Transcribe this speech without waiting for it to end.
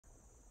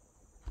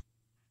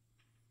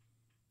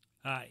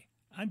Hi,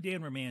 I'm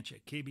Dan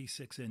Romanchik,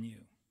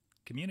 KB6NU,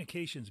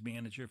 Communications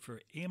Manager for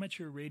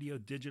Amateur Radio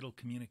Digital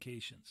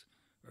Communications,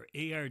 or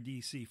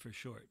ARDC for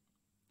short.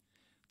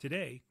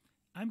 Today,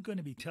 I'm going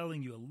to be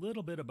telling you a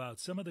little bit about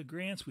some of the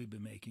grants we've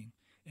been making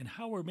and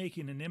how we're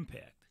making an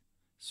impact,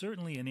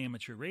 certainly in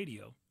amateur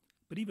radio,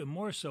 but even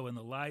more so in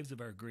the lives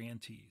of our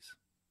grantees.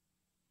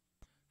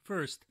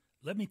 First,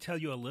 let me tell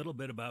you a little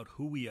bit about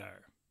who we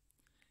are.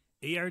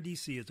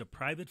 ARDC is a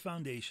private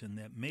foundation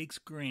that makes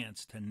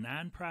grants to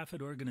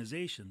nonprofit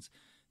organizations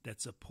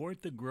that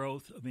support the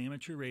growth of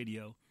amateur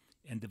radio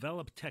and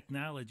develop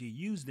technology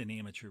used in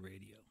amateur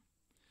radio.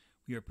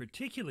 We are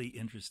particularly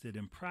interested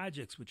in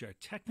projects which are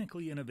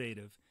technically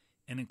innovative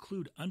and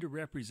include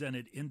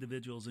underrepresented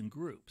individuals and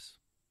groups.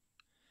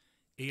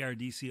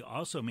 ARDC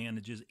also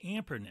manages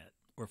AMPERNet,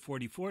 or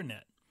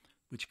 44Net,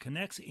 which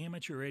connects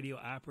amateur radio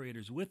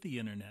operators with the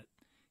Internet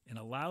and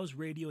allows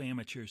radio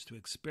amateurs to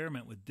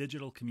experiment with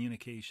digital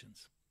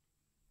communications.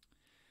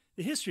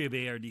 The history of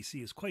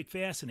ARDC is quite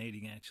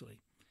fascinating, actually.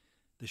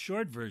 The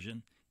short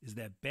version is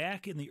that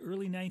back in the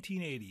early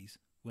 1980s,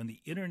 when the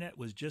Internet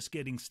was just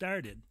getting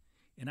started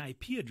and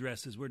IP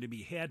addresses were to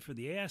be had for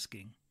the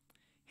asking,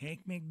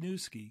 Hank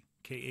Magnuski,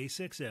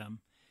 KB6NU,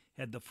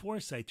 had the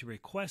foresight to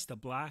request a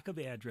block of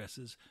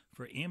addresses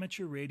for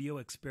amateur radio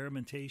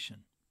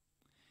experimentation.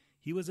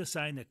 He was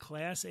assigned a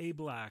Class A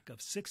block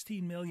of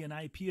 16 million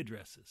IP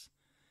addresses.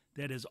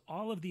 That is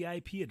all of the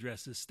IP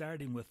addresses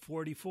starting with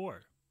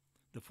 44,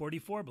 the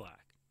 44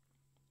 block.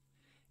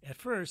 At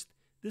first,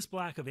 this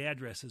block of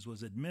addresses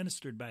was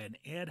administered by an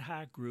ad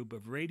hoc group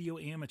of radio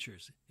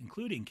amateurs,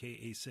 including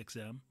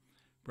KB6NU,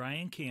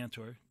 Brian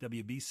Cantor,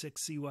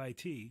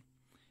 WB6CYT,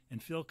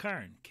 and Phil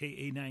Karn,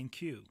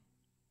 KA9Q.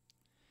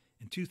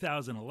 In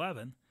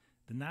 2011,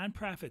 the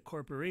nonprofit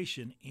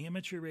corporation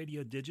Amateur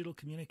Radio Digital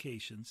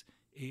Communications,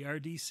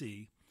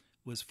 ARDC,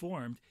 was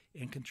formed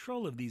and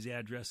control of these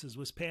addresses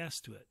was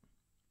passed to it.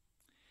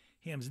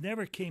 Hams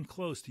never came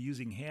close to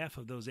using half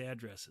of those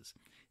addresses,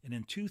 and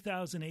in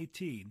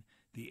 2018,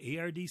 the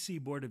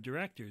ARDC Board of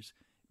Directors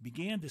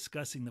began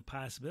discussing the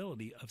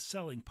possibility of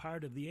selling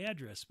part of the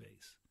address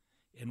space,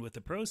 and with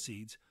the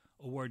proceeds,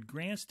 award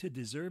grants to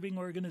deserving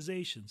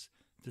organizations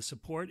to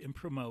support and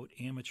promote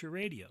amateur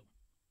radio.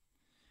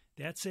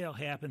 That sale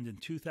happened in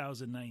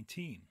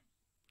 2019.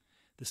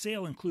 The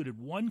sale included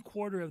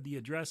 1/4 of the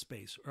address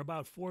space, or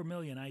about 4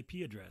 million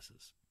IP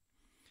addresses.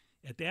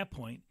 At that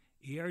point,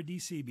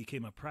 ARDC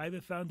became a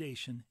private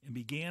foundation and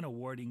began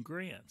awarding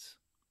grants.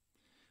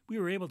 We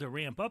were able to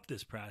ramp up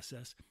this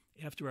process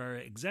after our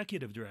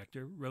executive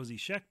director, Rosie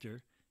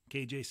Schechter,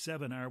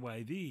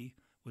 KJ7RYV,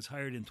 was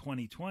hired in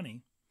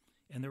 2020,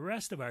 and the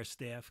rest of our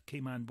staff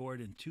came on board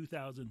in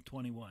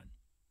 2021.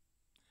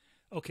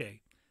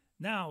 Okay,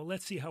 now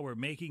let's see how we're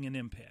making an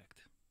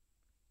impact.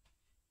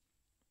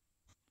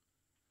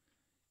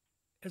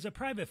 As a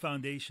private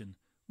foundation,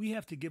 we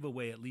have to give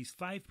away at least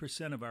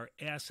 5% of our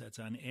assets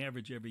on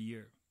average every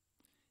year.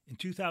 In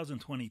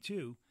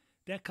 2022,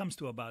 that comes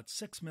to about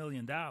 $6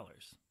 million.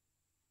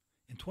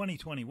 In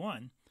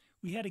 2021,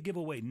 we had to give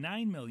away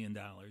 $9 million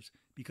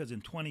because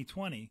in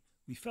 2020,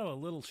 we fell a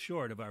little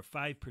short of our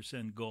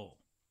 5% goal.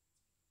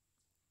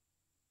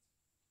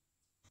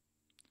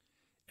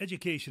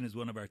 Education is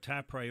one of our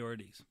top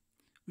priorities.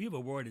 We have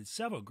awarded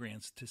several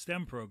grants to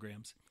STEM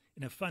programs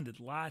and have funded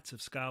lots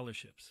of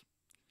scholarships.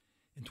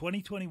 In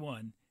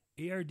 2021,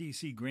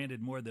 ARDC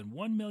granted more than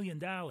 $1 million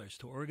to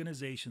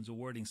organizations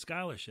awarding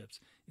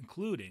scholarships,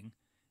 including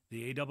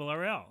the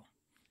ARRL.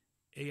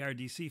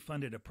 ARDC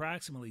funded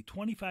approximately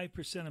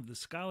 25% of the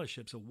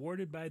scholarships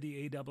awarded by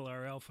the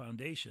ARRL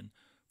Foundation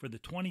for the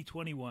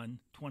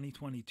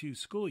 2021-2022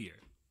 school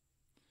year.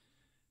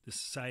 The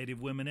Society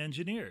of Women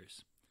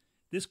Engineers.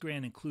 This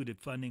grant included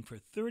funding for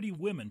 30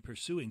 women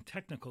pursuing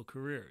technical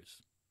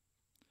careers.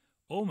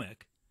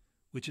 OMIC,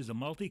 which is a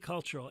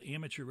multicultural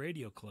amateur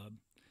radio club,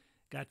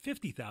 got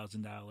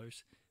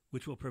 $50,000,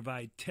 which will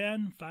provide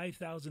 10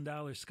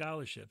 $5,000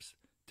 scholarships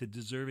to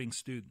deserving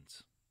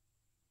students.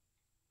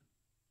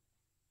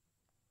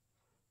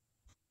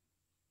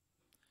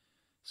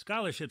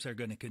 Scholarships are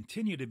going to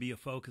continue to be a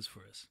focus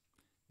for us.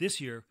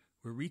 This year,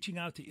 we're reaching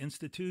out to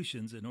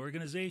institutions and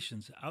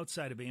organizations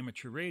outside of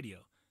amateur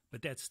radio,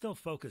 but that still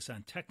focus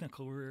on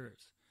technical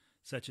careers,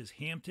 such as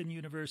Hampton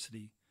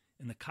University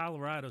and the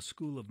Colorado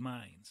School of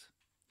Mines.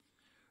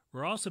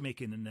 We're also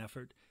making an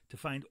effort to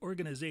find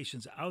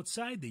organizations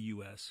outside the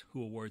U.S.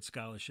 who award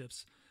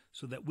scholarships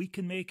so that we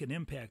can make an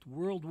impact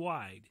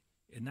worldwide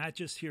and not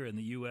just here in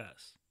the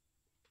U.S.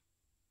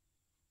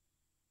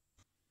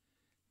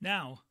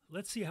 Now,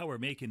 let's see how we're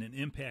making an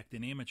impact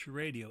in amateur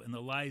radio in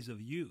the lives of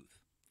youth.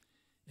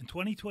 In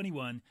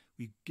 2021,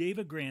 we gave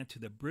a grant to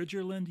the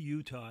Bridgerland,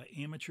 Utah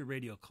Amateur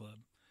Radio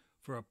Club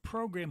for a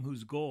program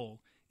whose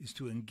goal is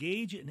to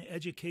engage and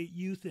educate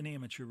youth in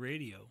amateur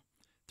radio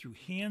through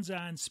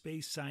hands-on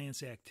space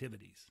science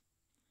activities.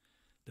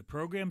 The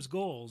program's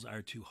goals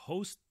are to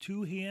host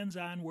 2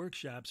 hands-on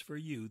workshops for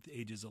youth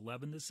ages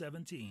 11 to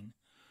 17,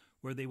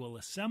 where they will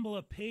assemble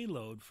a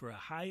payload for a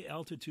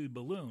high-altitude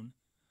balloon,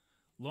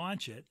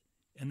 launch it,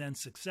 and then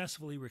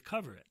successfully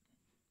recover it.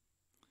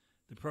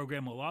 The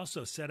program will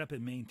also set up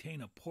and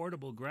maintain a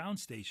portable ground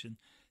station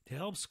to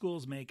help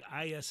schools make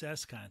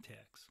ISS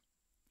contacts.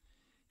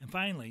 And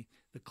finally,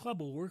 the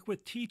club will work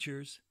with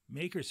teachers,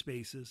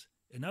 makerspaces,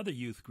 and other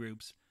youth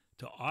groups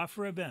to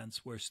offer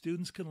events where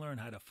students can learn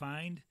how to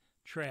find,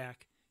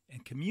 track,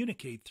 and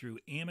communicate through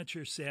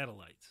amateur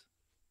satellites.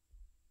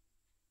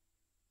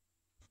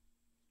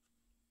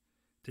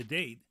 To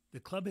date, the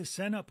club has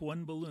sent up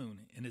one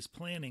balloon and is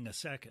planning a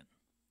second.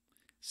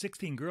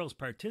 16 girls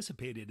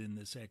participated in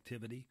this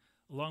activity,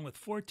 along with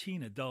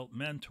 14 adult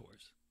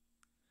mentors.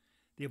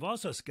 They have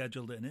also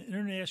scheduled an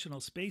International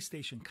Space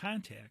Station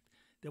contact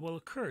that will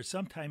occur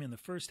sometime in the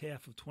first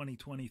half of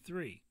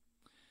 2023.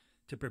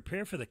 To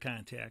prepare for the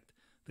contact,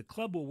 the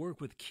club will work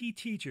with key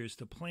teachers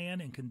to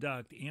plan and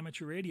conduct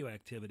amateur radio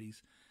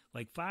activities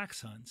like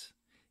fox hunts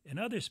and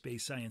other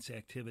space science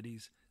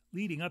activities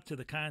leading up to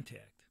the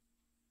contact.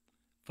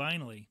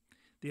 Finally,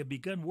 they have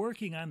begun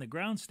working on the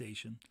ground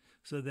station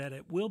so that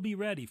it will be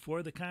ready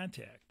for the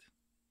contact.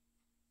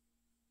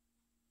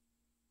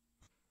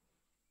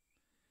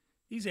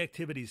 These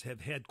activities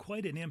have had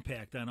quite an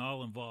impact on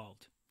all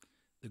involved.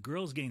 The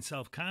girls gain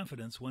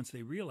self-confidence once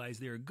they realize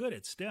they are good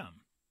at STEM.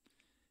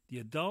 The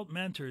adult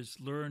mentors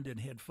learned and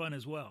had fun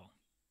as well.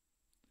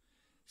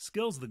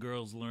 Skills the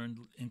girls learned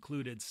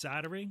included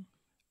soldering,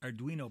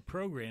 Arduino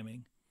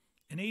programming,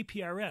 and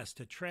APRS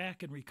to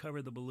track and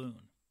recover the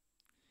balloon.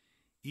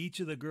 Each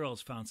of the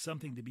girls found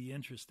something to be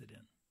interested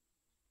in.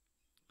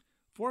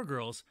 4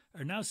 girls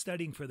are now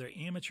studying for their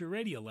amateur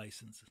radio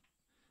license.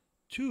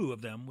 2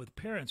 of them with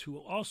parents who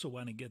also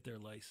want to get their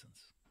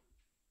license.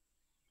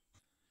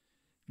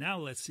 Now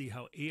let's see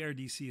how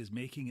ARDC is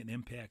making an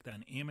impact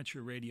on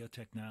amateur radio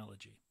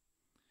technology.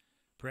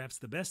 Perhaps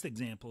the best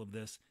example of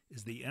this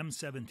is the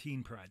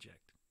M17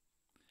 Project.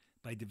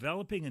 By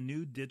developing a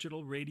new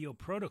digital radio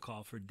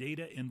protocol for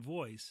data and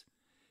voice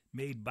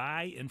made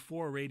by and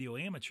for radio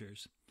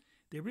amateurs,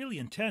 they really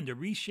intend to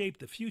reshape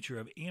the future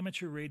of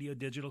amateur radio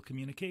digital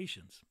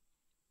communications.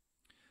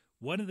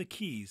 One of the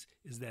keys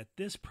is that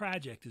this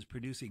project is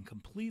producing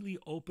completely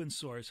open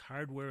source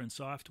hardware and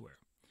software.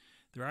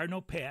 There are no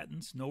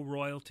patents, no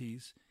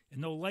royalties, and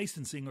no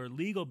licensing or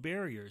legal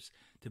barriers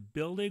to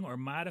building or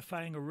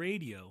modifying a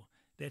radio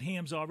that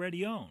hams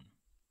already own.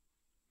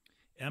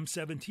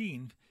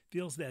 M17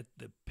 feels that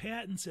the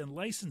patents and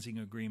licensing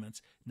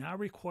agreements now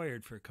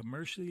required for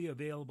commercially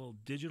available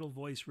digital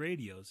voice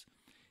radios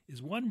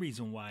is one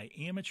reason why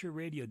amateur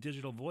radio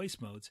digital voice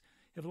modes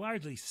have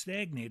largely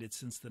stagnated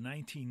since the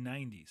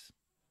 1990s.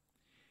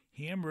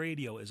 Ham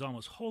radio is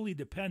almost wholly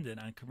dependent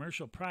on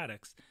commercial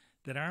products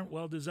that aren't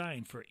well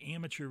designed for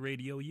amateur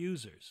radio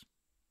users.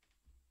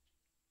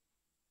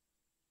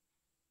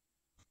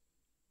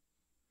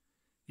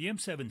 The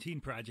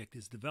M17 project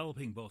is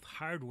developing both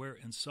hardware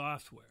and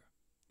software.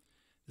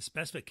 The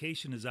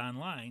specification is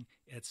online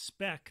at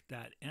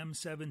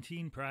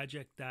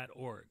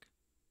spec.m17project.org.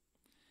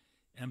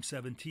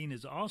 M17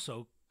 is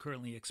also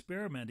currently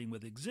experimenting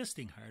with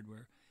existing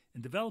hardware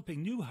and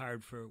developing new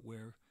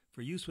hardware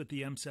for use with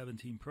the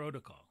M17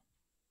 protocol.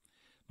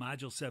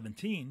 Module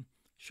 17,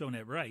 shown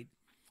at right,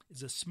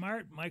 is a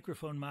smart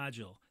microphone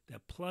module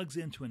that plugs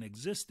into an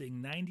existing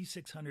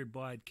 9600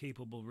 baud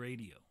capable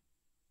radio.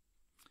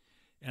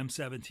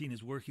 M17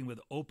 is working with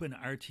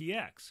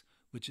OpenRTX,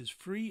 which is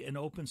free and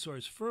open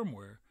source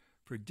firmware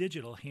for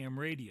digital ham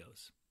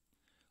radios.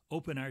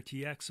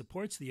 OpenRTX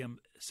supports the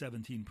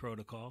M17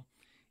 protocol,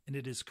 and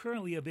it is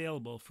currently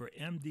available for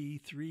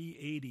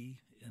MD380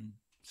 and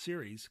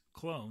series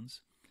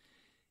clones,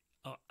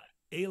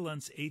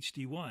 ALUNS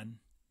HD1,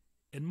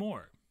 and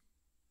more.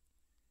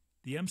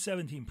 The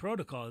M17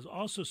 protocol is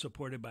also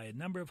supported by a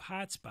number of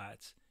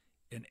hotspots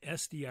and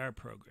SDR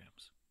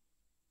programs.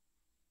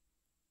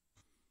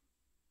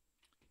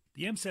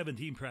 The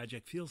M17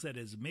 project feels that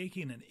it is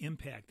making an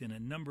impact in a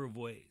number of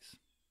ways.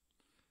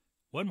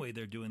 One way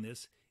they're doing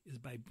this is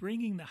by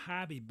bringing the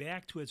hobby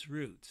back to its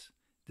roots,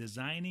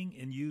 designing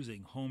and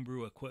using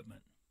homebrew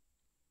equipment.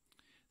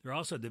 They're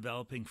also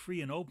developing free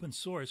and open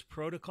source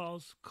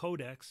protocols,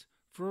 codecs,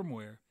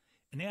 firmware,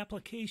 and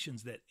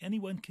applications that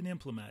anyone can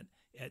implement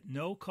at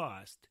no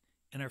cost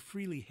and are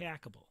freely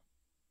hackable.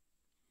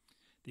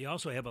 They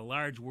also have a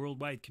large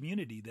worldwide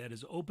community that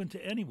is open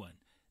to anyone,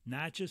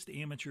 not just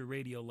amateur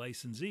radio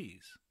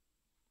licensees.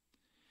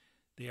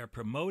 They are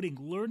promoting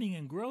learning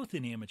and growth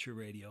in amateur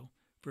radio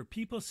for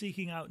people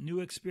seeking out new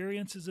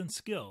experiences and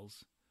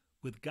skills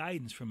with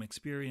guidance from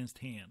experienced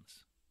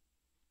hams.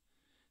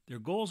 Their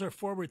goals are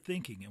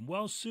forward-thinking and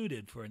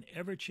well-suited for an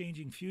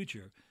ever-changing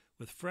future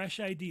with fresh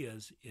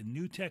ideas and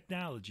new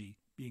technology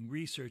being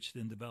researched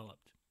and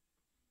developed.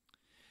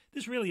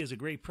 This really is a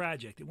great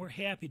project, and we're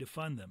happy to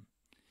fund them.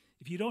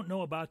 If you don't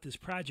know about this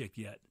project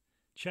yet,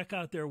 check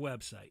out their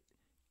website,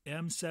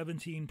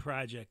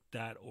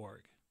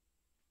 m17project.org.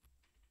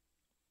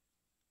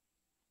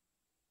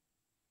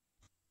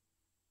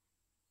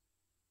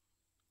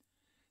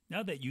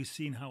 Now that you've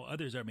seen how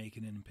others are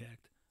making an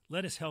impact,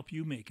 let us help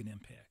you make an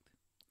impact.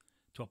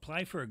 To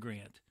apply for a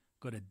grant,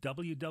 go to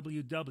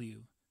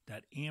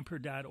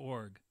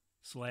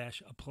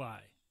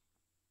www.amper.org/apply.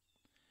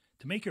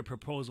 To make your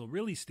proposal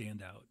really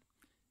stand out,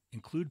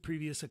 include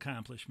previous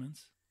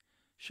accomplishments,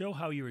 show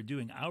how you are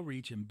doing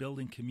outreach and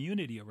building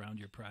community around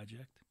your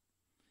project,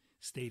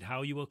 state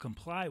how you will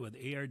comply with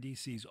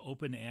ARDC's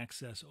open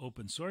access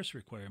open source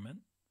requirement,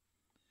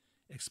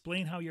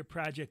 explain how your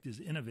project is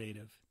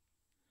innovative,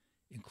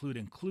 include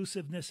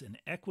inclusiveness and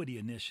equity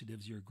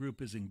initiatives your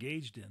group is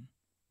engaged in,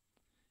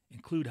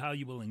 include how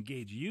you will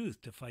engage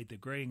youth to fight the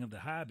graying of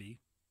the hobby,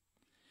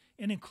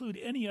 and include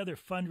any other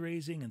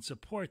fundraising and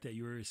support that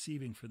you are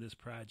receiving for this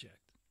project.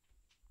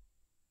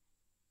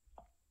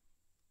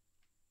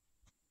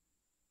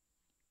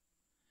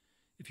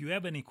 If you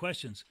have any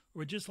questions or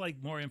would just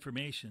like more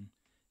information,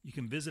 you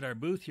can visit our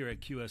booth here at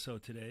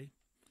QSO today.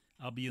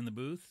 I'll be in the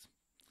booth.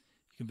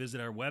 You can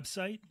visit our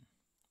website,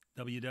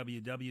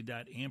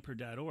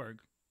 www.amper.org,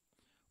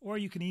 or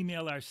you can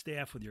email our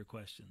staff with your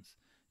questions.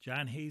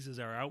 John Hayes is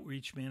our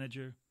outreach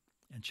manager,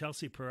 and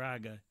Chelsea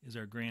Paraga is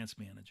our grants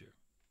manager.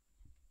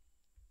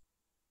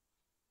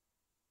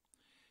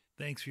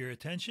 Thanks for your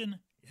attention,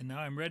 and now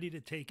I'm ready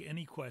to take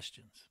any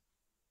questions.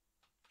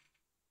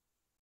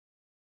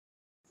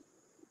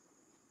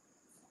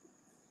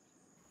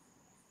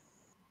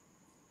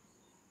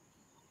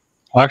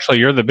 Well, actually,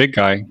 you're the big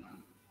guy,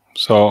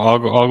 so I'll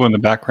go in the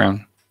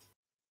background.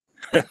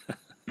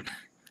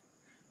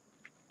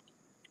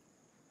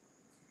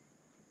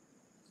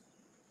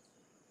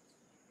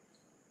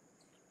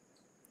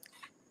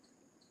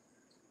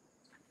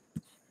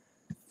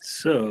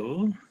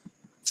 So,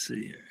 let's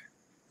see here.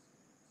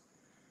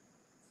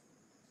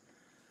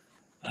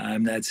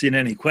 I'm not seeing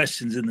any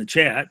questions in the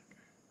chat,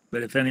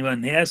 but if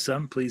anyone has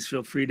some, please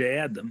feel free to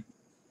add them.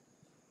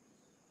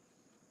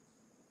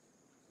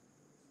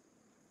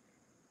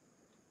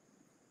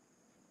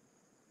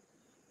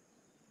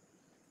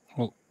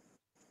 Well,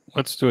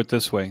 let's do it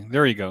this way.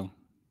 There you go.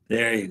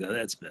 There you go.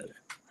 That's better.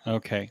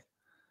 Okay.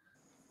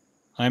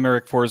 I'm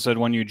Eric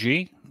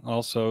 4Z1UG,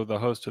 also the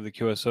host of the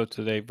QSO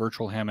Today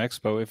Virtual Ham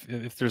Expo.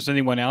 If there's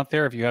anyone out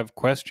there, if you have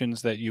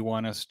questions that you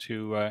want us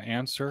to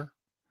answer,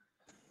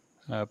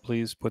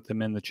 please put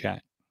them in the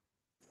chat.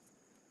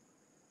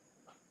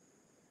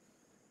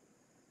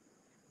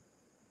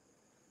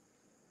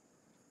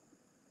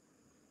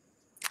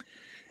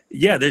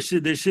 Yeah, there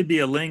should be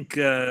a link,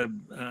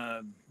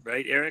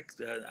 right, Eric,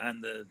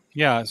 on the.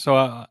 Yeah,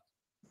 so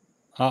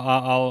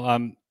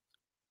I'll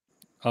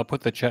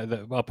put the chat.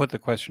 I'll put the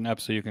question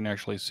up so you can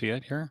actually see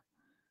it here.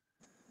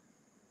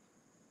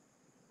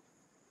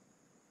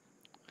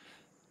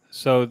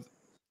 So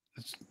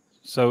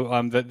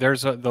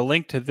there's the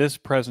link to this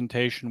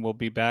presentation will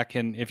be back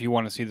in. If you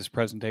want to see this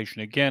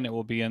presentation again, it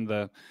will be in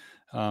the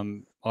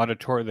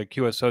auditorium, the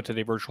QSO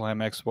Today Virtual Ham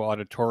Expo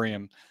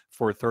auditorium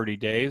for 30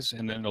 days,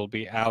 and then it'll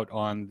be out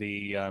on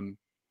the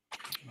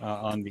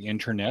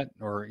internet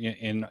or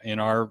in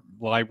our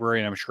library,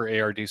 and I'm sure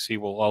ARDC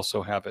will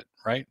also have it,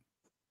 right?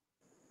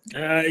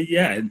 Yeah,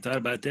 I hadn't thought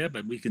about that,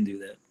 but we can do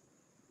that.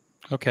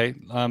 Okay,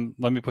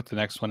 let me put the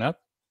next one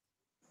up.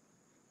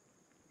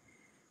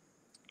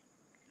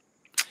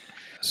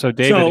 So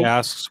David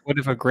asks, what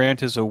if a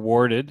grant is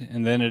awarded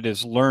and then it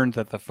is learned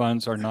that the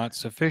funds are not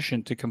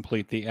sufficient to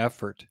complete the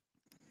effort?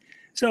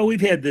 So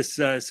we've had this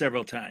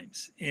several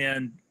times,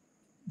 and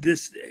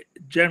this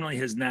generally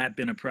has not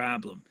been a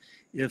problem.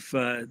 If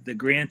the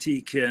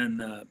grantee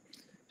can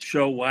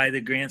show why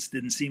the grants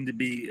didn't seem to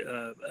be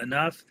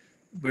enough,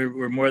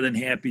 we're more than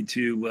happy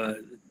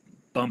to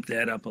bump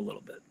that up a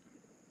little bit.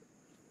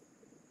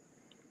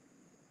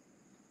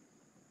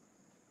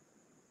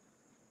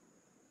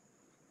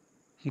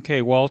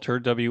 Okay, Walter,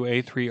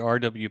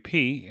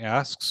 WA3RWP,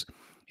 asks,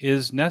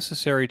 is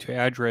necessary to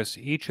address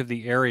each of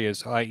the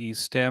areas, i.e.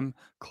 STEM,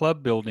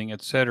 club building,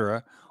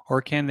 etc.,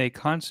 or can they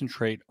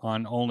concentrate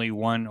on only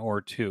one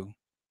or two?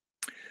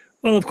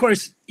 Well, of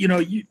course,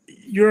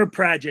 your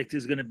project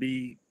is going to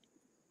be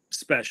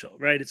special,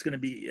 right? It's going to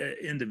be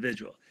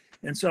individual.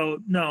 And so,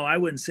 no, I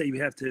wouldn't say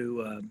you have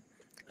to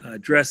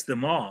address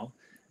them all.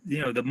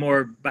 The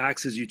more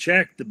boxes you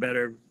check, the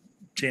better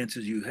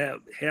chances you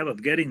have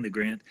of getting the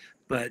grant.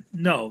 But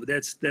no,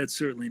 that's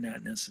certainly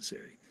not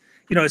necessary.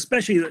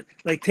 Especially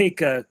like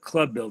take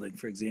club building,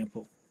 for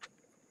example.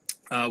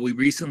 We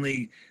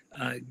recently,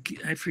 I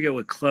forget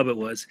what club it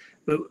was,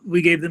 but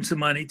we gave them some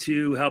money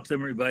to help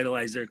them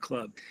revitalize their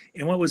club.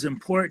 And what was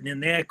important in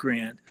that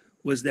grant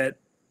was their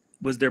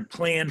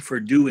plan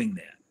for doing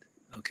that.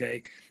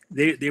 Okay,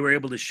 they were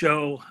able to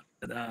show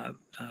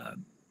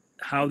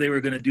how they were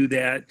going to do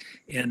that,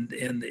 and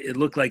it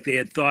looked like they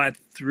had thought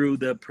through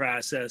the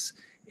process,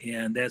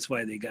 and that's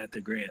why they got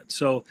the grant.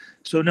 So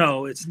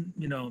no, it's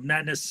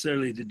not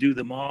necessarily to do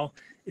them all.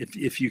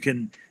 If you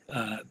can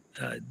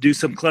do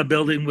some club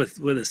building with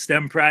a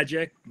STEM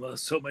project, well,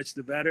 so much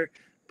the better.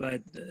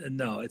 But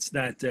no, it's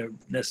not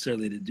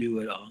necessarily to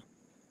do it all.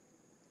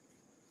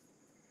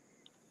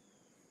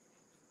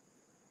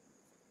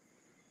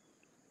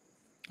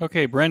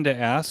 Okay, Brenda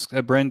asks,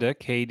 Brenda,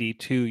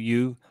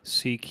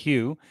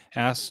 KD2UCQ,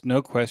 asks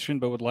no question,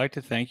 but would like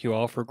to thank you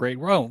all for great,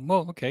 well,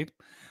 okay.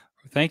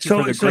 Thank you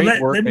for the great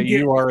work that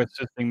you are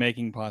assisting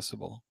making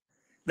possible.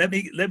 let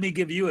me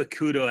give you a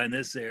kudo on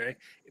this, Eric.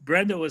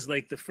 Brenda was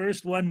like the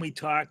first one we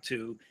talked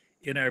to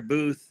in our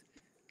booth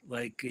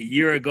like a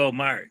year ago,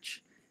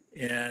 March.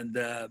 And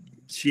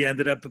she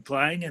ended up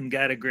applying and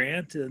got a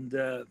grant,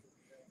 and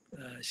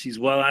she's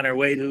well on her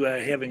way to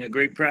having a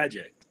great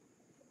project.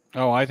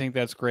 Oh, I think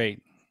that's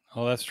great.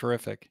 Oh, that's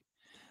terrific.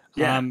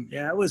 Yeah,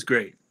 yeah, it was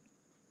great.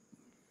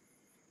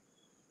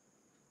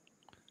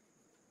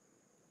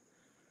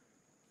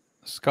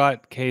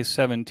 Scott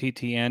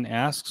K7TTN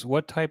asks,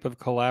 what type of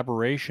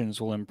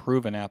collaborations will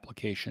improve an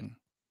application?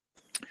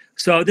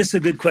 So this is a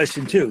good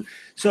question too.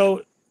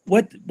 So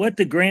what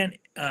the grant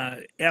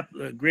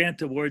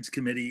grant awards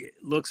committee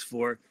looks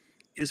for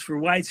is for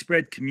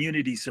widespread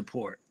community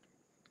support.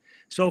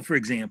 So for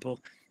example,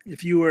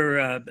 if you were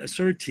a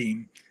CERT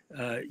team,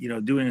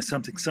 doing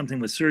something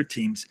with CERT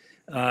teams,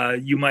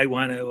 you might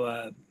want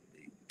to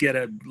get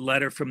a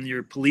letter from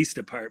your police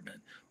department,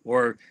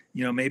 or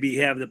maybe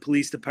have the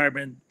police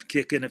department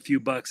kick in a few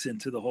bucks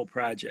into the whole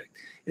project.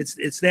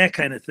 It's that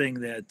kind of thing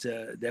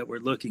that we're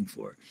looking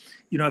for.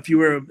 If you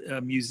were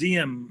a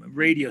museum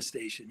radio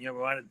station, we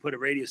wanted to put a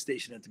radio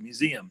station at the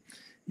museum,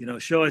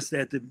 show us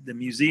that the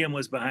museum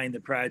was behind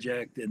the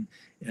project,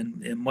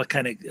 and what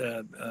kind of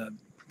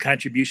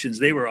contributions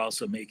they were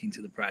also making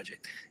to the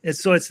project. And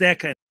so it's that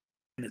kind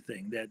of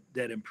thing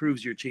that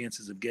improves your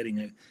chances of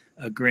getting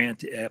a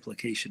grant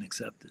application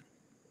accepted.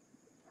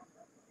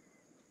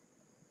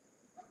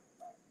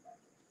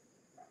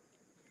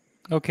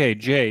 Okay,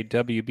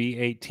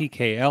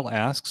 JWB8TKL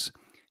asks,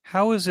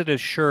 how is it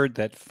assured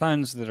that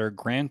funds that are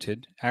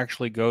granted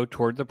actually go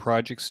toward the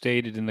project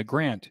stated in the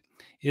grant?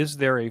 Is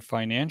there a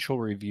financial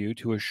review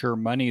to assure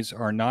monies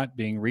are not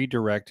being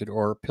redirected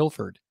or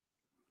pilfered?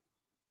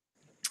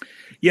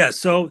 Yeah,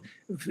 so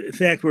in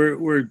fact,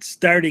 we're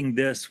starting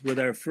this with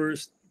our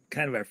first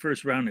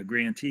round of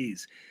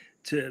grantees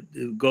to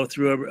go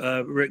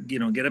through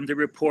get them to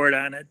report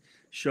on it,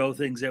 show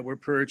things that were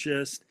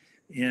purchased,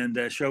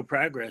 and show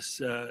progress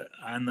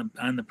on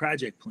the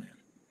project plan.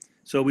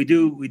 So we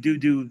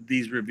do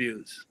these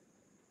reviews.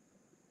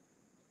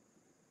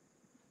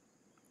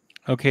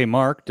 Okay,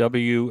 Mark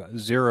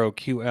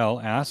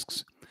W0QL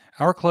asks,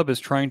 our club is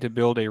trying to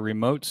build a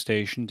remote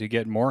station to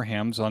get more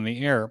hams on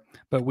the air,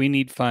 but we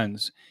need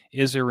funds.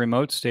 Is a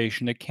remote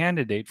station a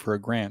candidate for a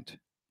grant?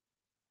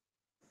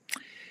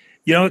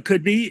 It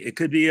could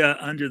be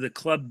under the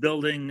club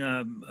building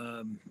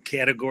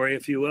category,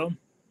 if you will.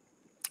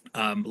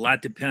 A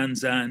lot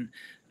depends on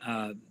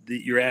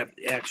your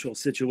actual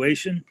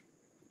situation,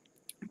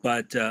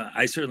 but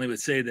I certainly would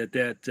say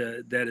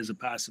that is a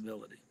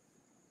possibility.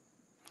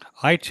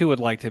 I too would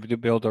like to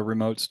build a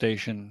remote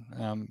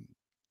station.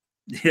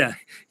 Yeah.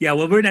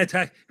 Well, we're not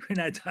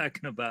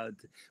talking about.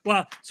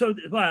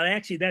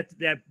 Actually,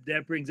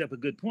 that brings up a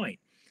good point.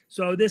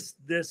 So this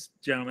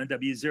gentleman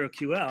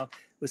W0QL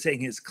was saying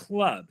his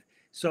club.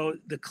 So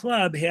the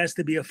club has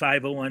to be a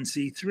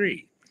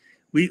 501c3.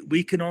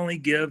 We can only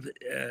give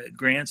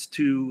grants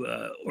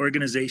to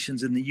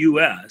organizations in the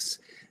U.S.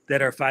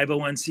 that are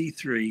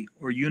 501c3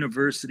 or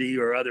university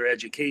or other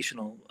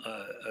educational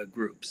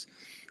groups.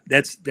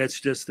 That's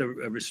just a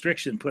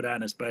restriction put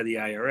on us by the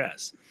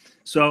IRS.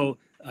 So,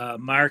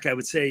 Mark, I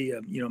would say,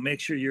 make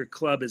sure your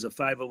club is a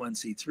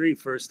 501c3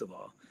 first of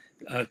all,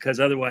 because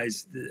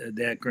otherwise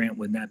that grant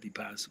would not be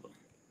possible.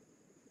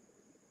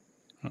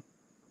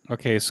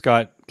 Okay,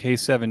 Scott,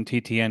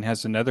 K7TTN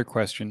has another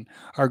question.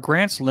 Are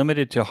grants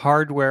limited to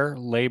hardware,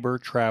 labor,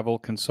 travel,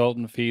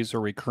 consultant fees,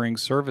 or recurring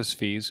service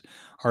fees?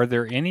 Are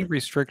there any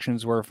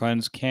restrictions where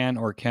funds can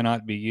or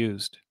cannot be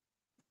used?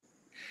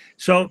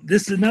 So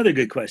this is another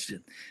good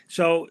question.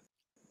 So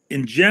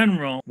in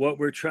general, what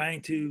we're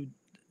trying to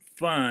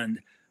fund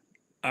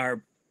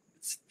are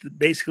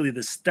basically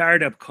the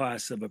startup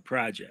costs of a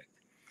project.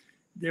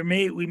 We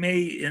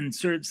may in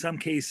some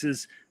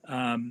cases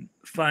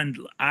fund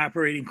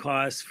operating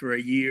costs for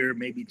a year,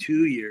 maybe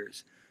 2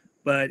 years,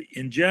 but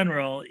in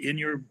general, in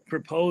your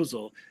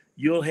proposal,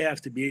 you'll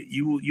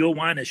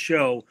want to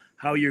show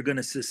how you're going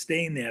to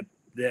sustain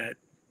that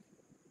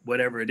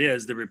whatever it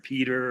is, the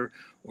repeater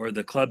or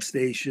the club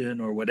station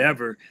or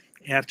whatever,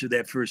 after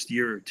that first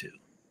year or two.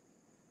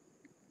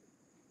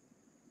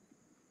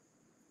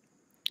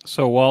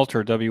 So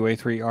Walter,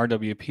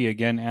 WA3RWP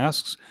again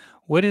asks,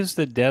 what is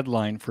the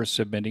deadline for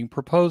submitting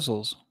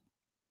proposals?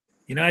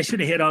 I should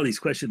have had all these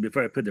questions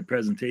before I put the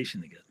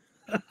presentation together.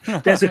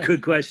 That's a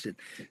good question.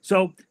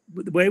 So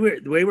the way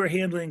we're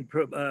handling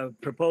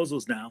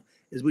proposals now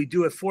is we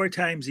do it 4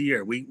 times a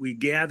year. We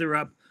gather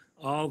up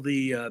all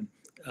the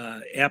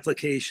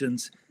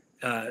applications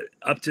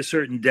up to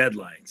certain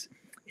deadlines.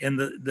 And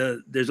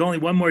there's only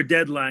one more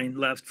deadline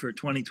left for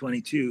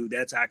 2022.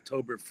 That's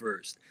October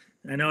 1st.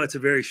 I know it's a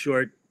very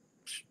short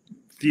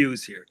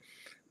fuse here,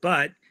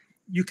 but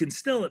you can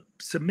still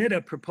submit a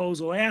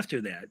proposal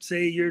after that.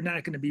 Say you're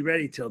not going to be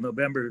ready till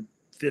November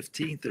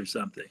 15th or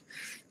something.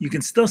 You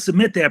can still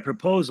submit that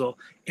proposal,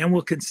 and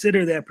we'll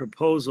consider that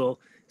proposal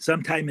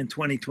sometime in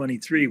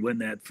 2023 when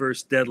that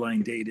first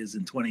deadline date is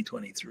in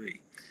 2023,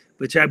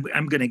 which I'm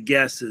going to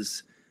guess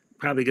is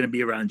probably going to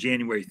be around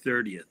January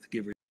 30th,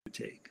 give or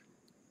take.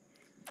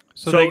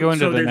 So they go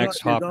into So the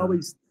next there's hopper.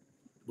 always,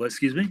 well,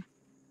 excuse me?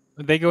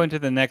 They go into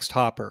the next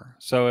hopper.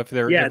 So Yeah, if they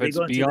it's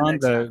go into the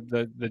beyond next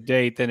hop. the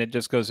date, then it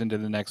just goes into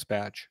the next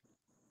batch.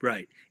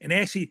 Right. And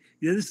actually,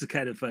 this is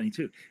kind of funny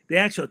too. The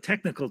actual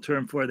technical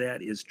term for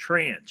that is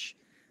tranche.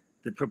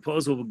 The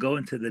proposal will go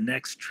into the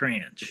next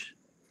tranche.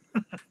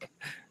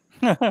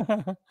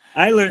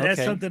 I learned that's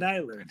Okay. something I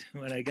learned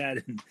when I got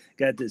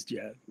this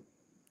job.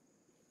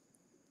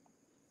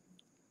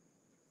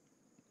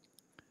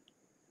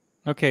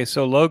 Okay,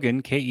 so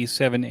Logan,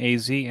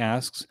 KE7AZ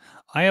asks,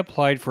 I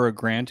applied for a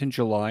grant in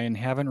July and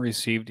haven't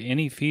received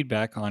any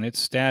feedback on its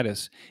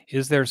status.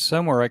 Is there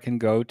somewhere I can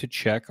go to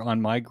check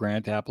on my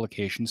grant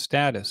application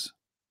status?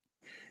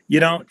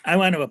 I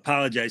want to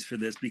apologize for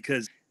this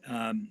because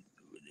um,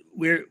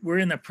 we're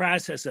in the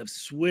process of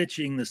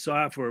switching the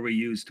software we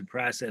use to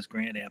process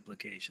grant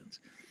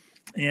applications,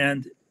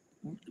 and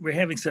we're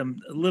having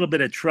a little bit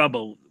of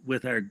trouble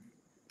with our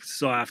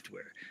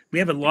software. We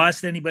haven't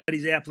lost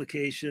anybody's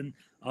application.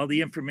 All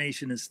the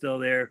information is still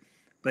there,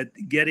 but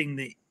getting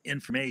the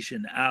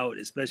information out,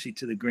 especially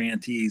to the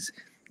grantees,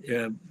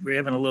 we're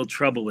having a little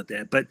trouble with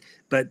that. But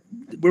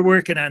we're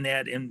working on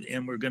that,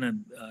 and we're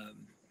going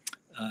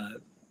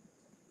to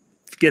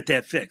get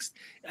that fixed.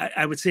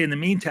 I would say in the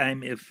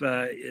meantime, if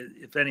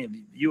any of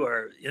you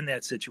are in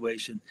that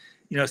situation,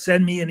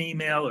 send me an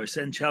email or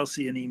send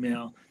Chelsea an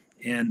email,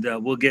 and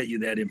we'll get you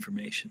that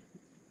information.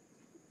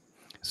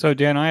 So,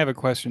 Dan, I have a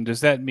question.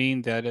 Does that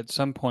mean that at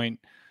some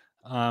point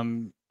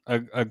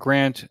a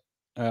grant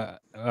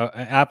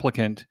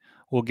applicant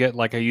will get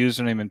like a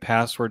username and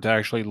password to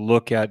actually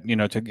look at,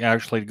 to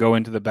actually go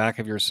into the back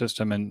of your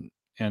system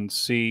and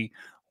see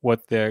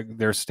what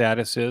their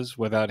status is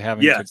without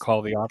having to Yes,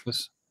 call the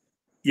office?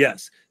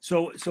 yes.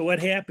 So what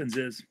happens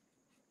is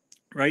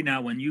right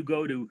now when you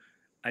go to,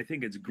 I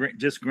think it's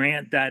just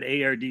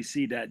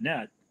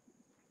grant.ardc.net,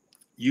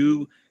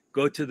 you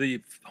go to the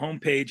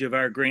homepage of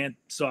our grant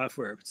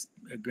software,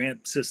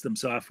 grant system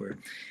software,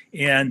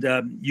 and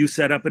you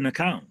set up an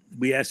account.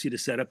 We ask you to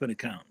set up an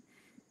account.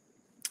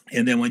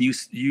 And then when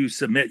you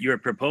submit your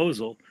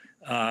proposal,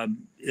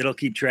 it'll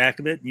keep track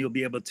of it, and you'll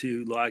be able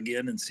to log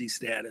in and see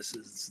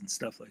statuses and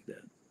stuff like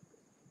that.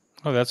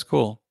 Oh, that's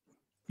cool.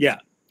 Yeah.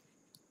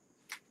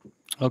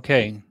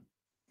 Okay.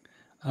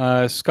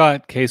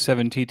 Scott,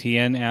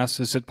 K7TTN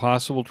asks, is it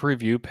possible to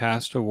review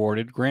past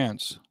awarded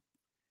grants?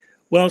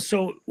 Well,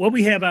 so what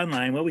we have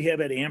online, what we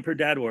have at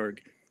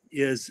amper.org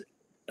is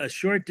a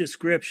short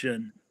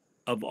description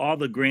of all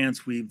the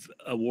grants we've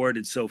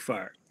awarded so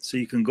far. So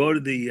you can go to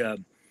the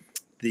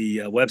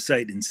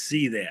website and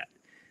see that.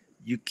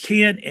 You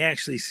can't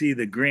actually see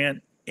the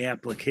grant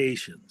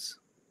applications,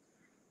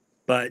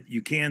 but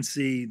you can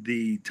see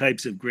the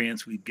types of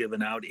grants we've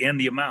given out and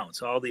the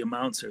amounts. All the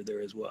amounts are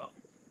there as well.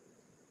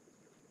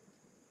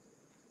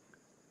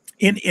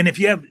 And if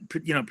you have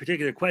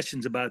particular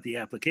questions about the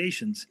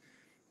applications,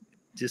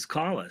 just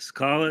call us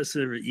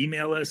or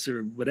email us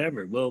or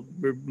whatever.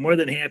 We're more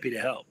than happy to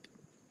help.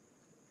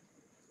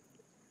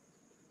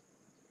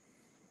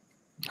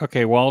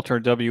 Okay, Walter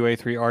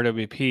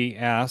WA3RWP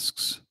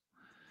asks,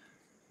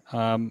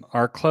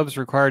 are clubs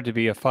required to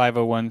be a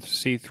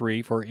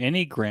 501c3 for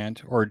any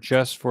grant or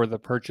just for the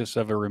purchase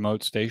of a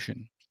remote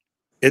station?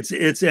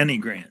 It's any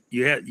grant.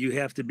 You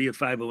have to be a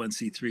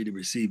 501c3 to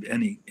receive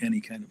any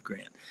kind of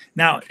grant.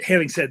 Now,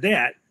 having said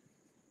that,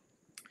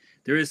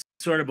 there is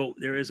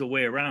a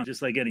way around,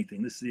 just like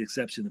anything. This is the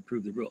exception that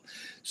proved the rule.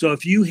 So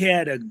if you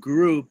had a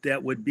group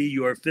that would be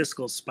your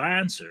fiscal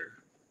sponsor,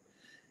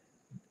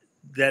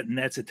 and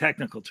that's a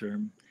technical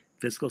term,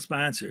 fiscal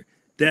sponsor,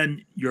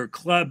 then your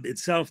club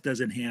itself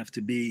doesn't have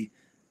to be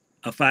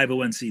a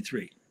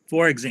 501c3.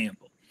 For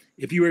example,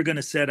 if you were going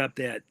to set up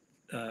that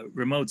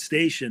remote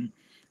station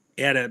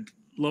at a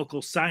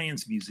local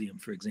science museum,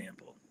 for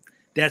example,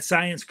 that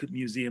science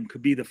museum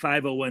could be the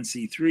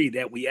 501c3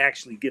 that we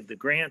actually give the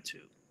grant to.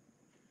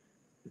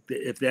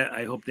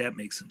 I hope that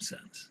makes some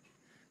sense.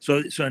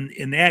 So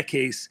in that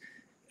case,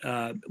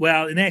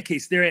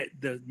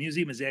 the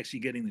museum is actually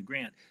getting the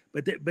grant,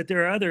 but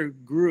there are other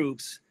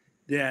groups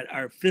that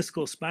are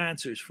fiscal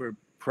sponsors for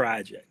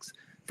projects.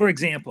 For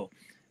example,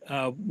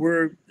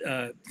 we're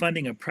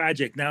funding a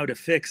project now to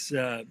fix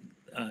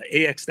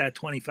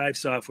AX.25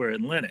 software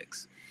in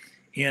Linux,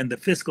 and the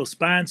fiscal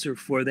sponsor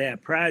for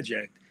that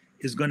project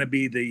is going to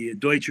be the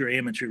Deutscher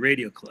Amateur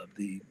Radio Club,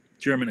 the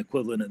German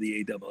equivalent of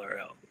the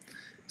ARRL.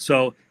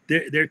 So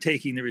they're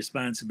taking the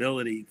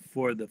responsibility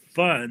for the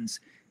funds,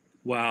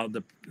 while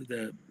the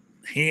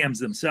hams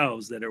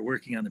themselves that are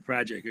working on the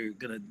project are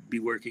going to be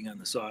working on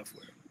the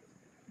software.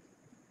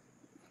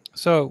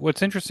 So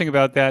what's interesting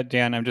about that,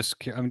 Dan, I'm just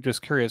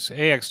curious.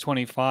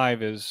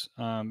 AX25 is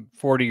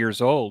 40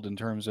 years old in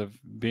terms of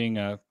being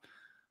a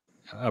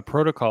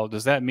protocol.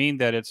 Does that mean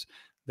that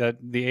that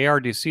the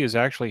ARDC is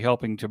actually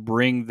helping to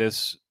bring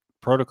this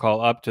protocol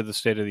up to the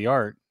state of the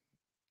art?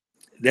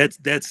 That's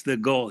the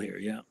goal here.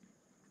 Yeah.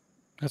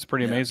 That's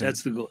pretty amazing.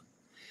 That's the goal.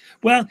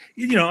 Well,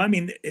 I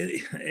mean,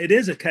 it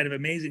is a kind of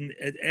amazing.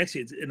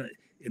 Actually, it's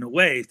in a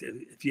way,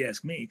 if you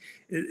ask me,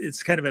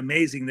 it's kind of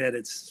amazing that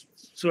it's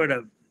sort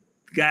of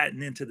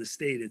gotten into the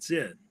state it's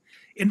in.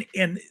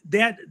 And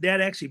that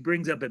actually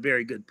brings up a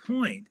very good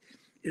point,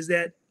 is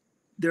that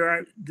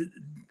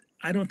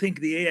I don't think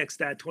the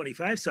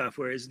AX.25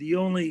 software is the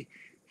only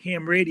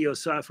ham radio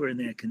software in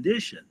that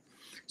condition.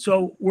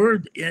 So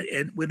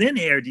within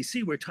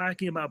ARDC, we're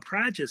talking about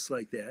projects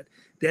like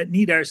that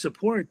need our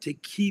support to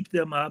keep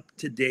them up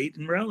to date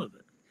and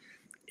relevant.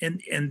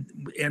 And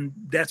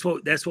that's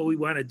what we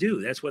want to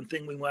do. That's one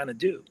thing we want to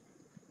do.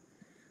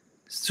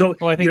 So,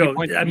 well, I think you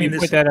point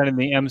that out in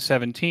the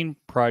M17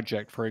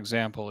 project, for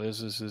example,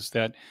 is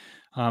that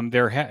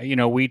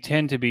we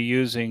tend to be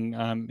using,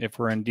 if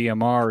we're in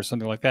DMR or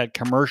something like that,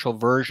 commercial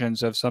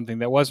versions of something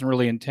that wasn't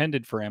really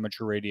intended for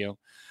amateur radio.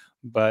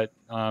 But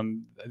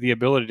the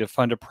ability to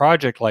fund a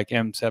project like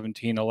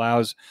M17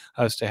 allows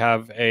us to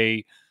have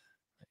a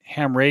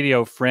ham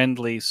radio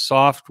friendly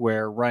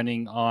software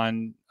running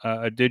on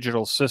a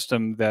digital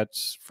system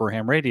that's for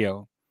ham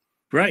radio.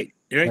 Right.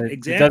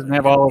 Exactly. It doesn't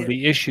have all of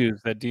the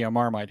issues that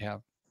DMR might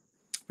have.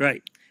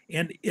 Right.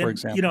 And for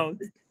example,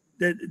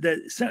 a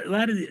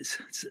lot of this,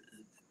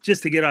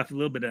 just to get off a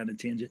little bit on a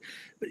tangent,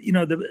 but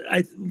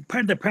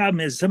part of the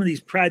problem is some of these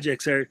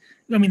projects are,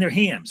 they're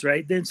hams,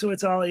 right? Then so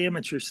it's all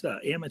amateur stuff,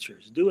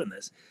 amateurs doing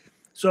this.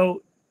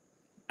 So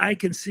I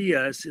can see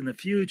us in the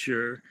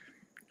future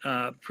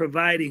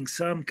providing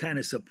some kind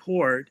of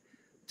support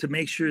to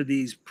make sure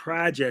these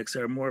projects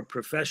are more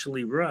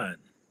professionally run.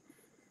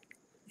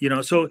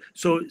 So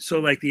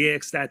like the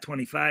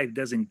AX.25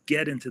 doesn't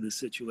get into the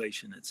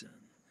situation it's in.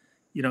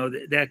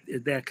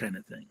 That kind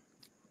of thing.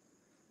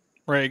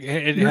 Right.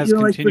 It has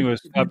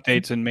continuous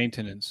updates and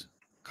maintenance,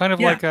 kind of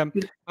like a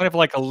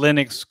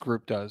Linux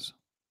group does.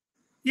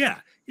 Yeah.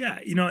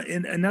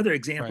 And another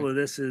example of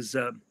this is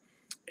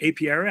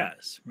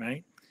APRS,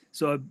 right?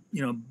 So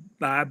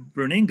Bob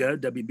Berninga,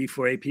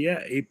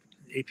 WB4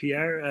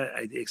 APR, I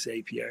think it's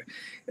APR.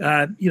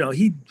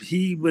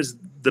 He was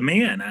the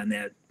man on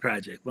that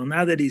project. Well,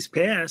 now that he's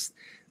passed,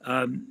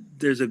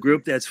 there's a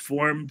group that's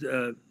formed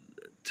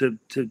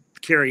to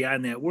carry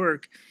on that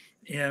work,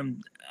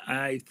 and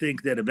I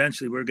think that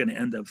eventually we're going to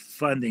end up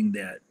funding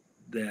that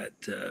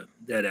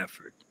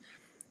effort,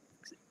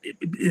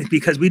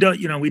 because we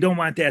don't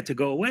want that to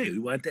go away. We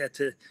want that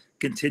to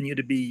continue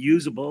to be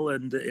usable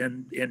and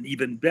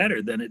even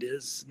better than it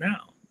is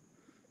now.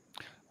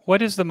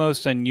 What is the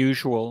most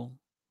unusual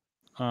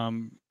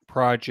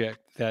project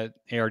that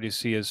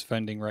ARDC is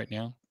funding right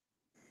now,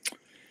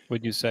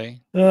 would you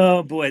say?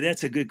 Oh boy,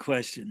 that's a good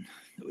question.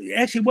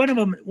 Actually,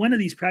 one of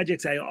these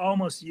projects I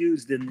almost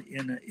used in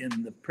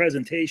the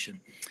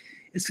presentation.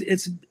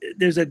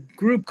 There's a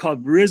group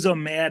called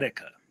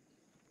Rhizomatica,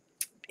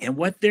 and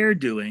what they're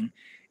doing,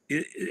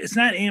 it's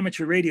not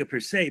amateur radio per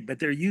se, but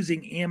they're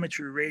using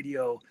amateur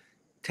radio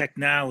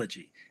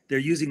technology. They're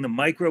using the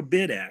micro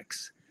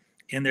BitX,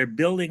 and they're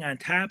building on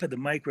top of the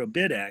micro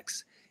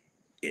BitX,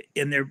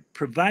 and they're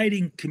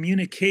providing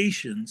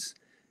communications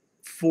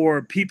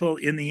for people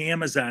in the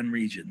Amazon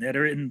region that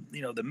are in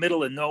the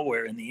middle of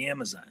nowhere in the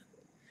Amazon.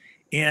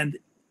 And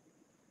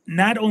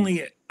not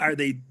only are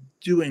they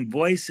doing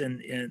voice,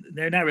 and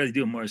they're not really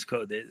doing Morse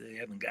code, they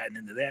haven't gotten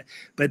into that,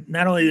 but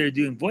not only they're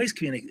doing voice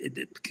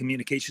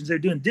communications, they're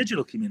doing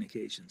digital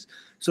communications.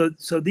 So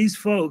these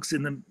folks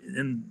in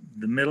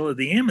the middle of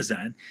the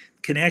Amazon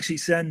can actually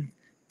send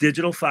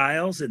digital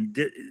files and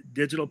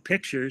digital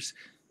pictures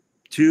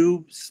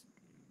to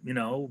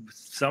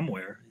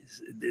somewhere.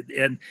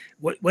 And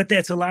what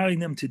that's allowing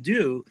them to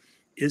do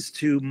is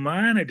to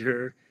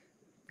monitor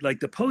like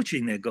the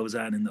poaching that goes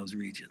on in those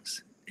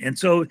regions. And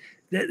so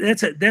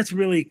that's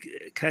really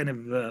kind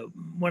of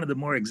one of the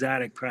more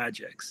exotic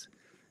projects.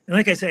 And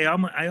like I say,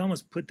 I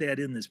almost put that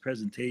in this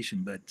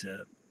presentation, but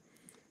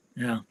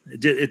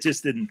it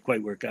just didn't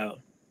quite work out.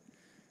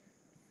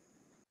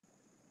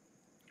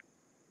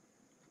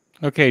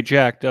 Okay,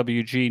 Jack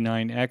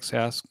WG9X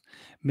asks,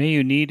 may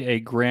you need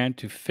a grant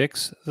to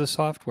fix the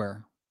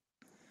software?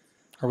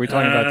 Are we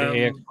talking about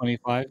the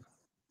AX25?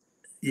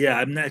 Yeah,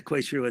 I'm not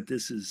quite sure what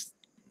this is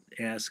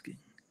asking.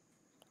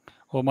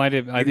 Well,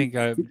 I think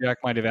Jack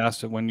might have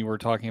asked it when you were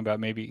talking about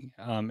maybe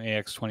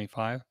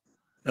AX25.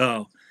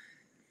 Oh,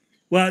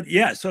 well,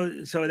 yeah. So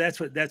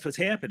that's what's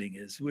happening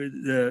is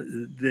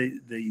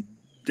the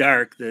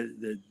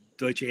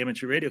Deutsche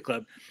Amateur Radio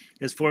Club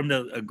has formed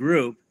a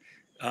group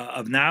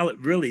of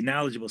really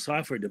knowledgeable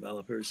software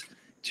developers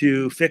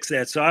to fix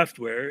that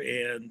software,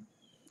 and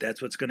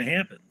that's what's going to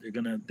happen.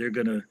 They're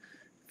gonna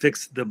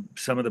fix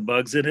some of the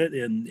bugs in it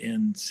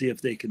and see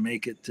if they can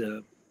make it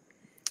a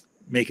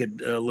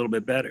little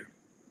bit better.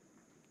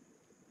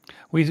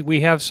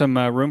 We have some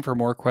room for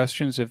more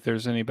questions if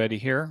there's anybody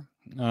here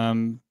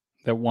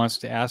that wants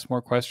to ask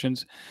more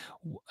questions.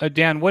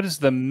 Dan, what is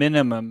the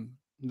minimum,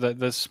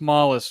 the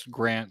smallest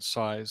grant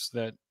size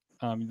that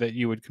that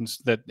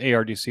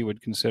ARDC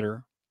would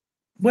consider?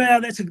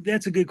 Well, that's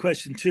a good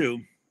question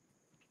too.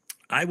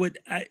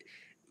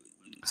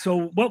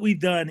 So what we've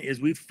done is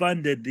we've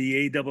funded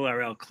the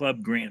ARRL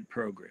Club Grant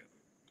Program.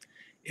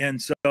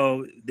 And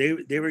so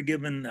they were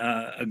given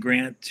a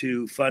grant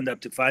to fund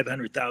up to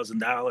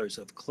 $500,000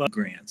 of club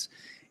grants.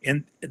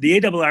 And the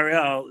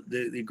ARRL,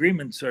 the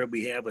agreement sort of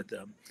we have with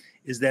them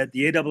is that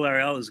the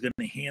ARRL is going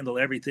to handle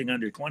everything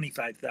under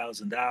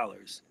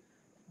 $25,000,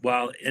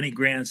 while any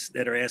grants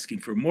that are asking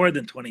for more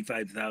than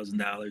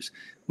 $25,000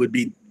 would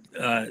be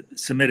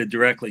submitted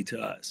directly to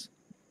us.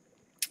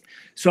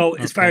 So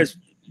as far as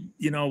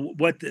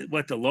what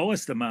the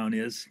lowest amount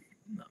is,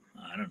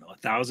 I don't know,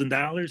 $1,000,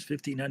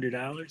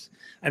 $1,500.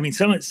 I mean,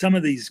 some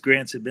of these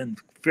grants have been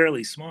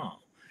fairly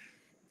small,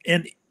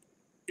 and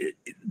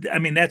I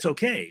mean that's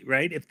okay,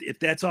 right? If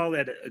that's all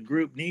that a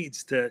group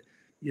needs to,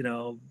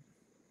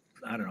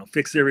 I don't know,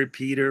 fix their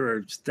repeater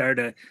or start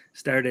a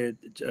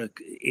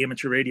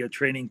amateur radio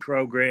training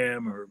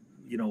program or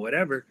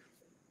whatever,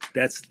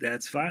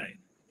 that's fine.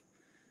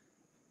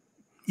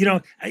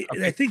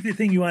 I think the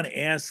thing you want to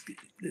ask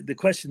the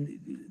question,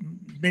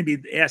 maybe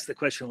ask the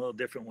question a little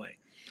different way.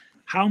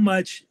 How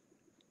much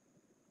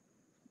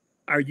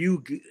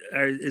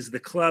is the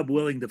club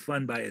willing to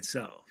fund by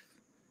itself,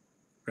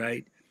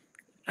 right?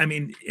 I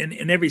mean,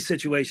 in every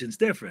situation is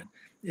different.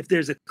 If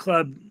there's a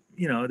club,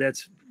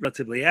 that's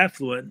relatively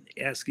affluent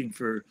asking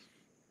for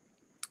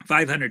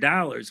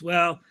 $500,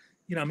 well,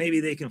 maybe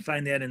they can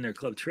find that in their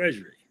club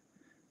treasury.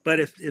 But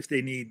if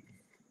they need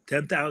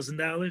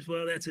 $10,000,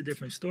 well, that's a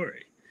different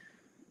story,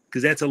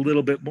 because that's a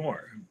little bit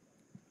more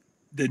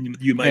than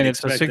you might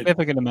expect. And it's a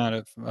significant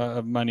amount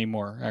of money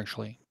more,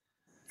 actually.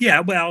 Yeah,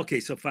 well, okay,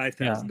 so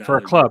 $5,000 for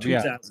a club,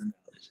 $2,000.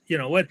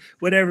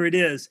 Whatever it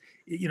is,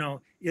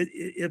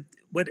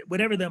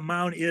 whatever the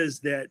amount is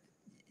that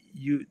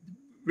you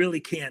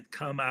really can't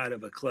come out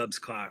of a club's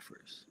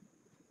coffers.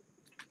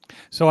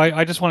 So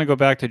I just want to go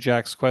back to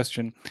Jack's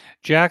question.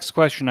 Jack's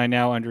question, I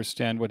now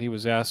understand what he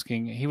was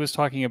asking. He was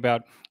talking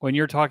about, when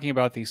you're talking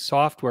about the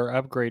software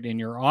upgrade in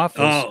your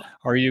office,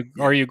 are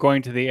you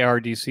going to the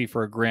ARDC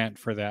for a grant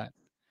for that?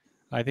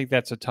 I think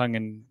that's a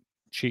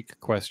tongue-in-cheek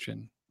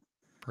question,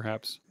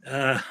 perhaps.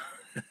 What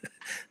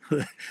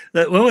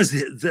was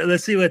it?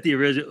 Let's see what the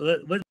original.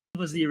 What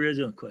was the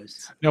original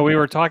question? No, we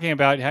were talking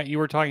about how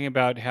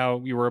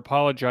you were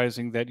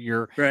apologizing that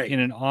you're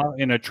in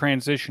a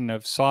transition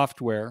of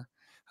software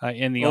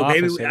in the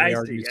office at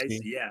ARDC. I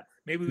see. Yeah,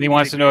 maybe he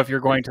wants to know if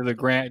you're going to the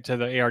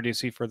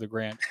ARDC for the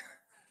grant.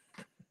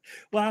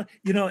 Well,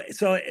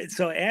 so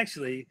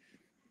actually,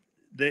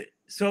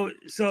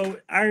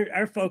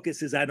 our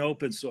focus is on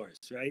open source,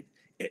 right?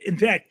 In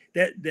fact,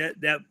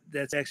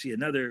 that's actually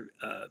another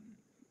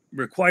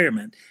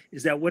requirement,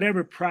 is that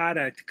whatever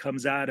product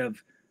comes out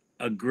of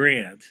a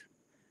grant,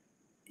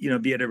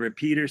 be it a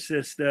repeater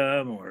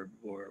system or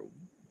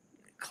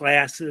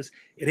classes,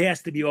 it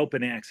has to be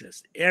open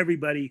access.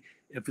 Everybody,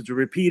 if it's a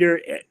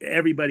repeater,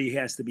 everybody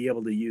has to be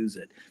able to use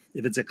it.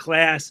 If it's a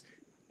class,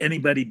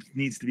 anybody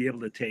needs to be able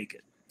to take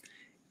it.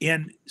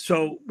 And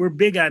so we're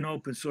big on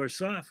open source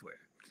software.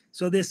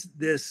 So this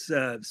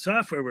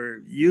software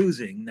we're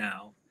using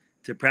now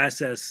to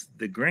process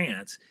the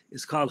grants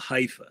is called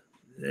HIFA.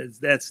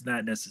 That's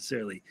not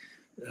necessarily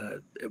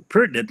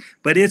pertinent,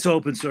 but it's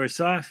open source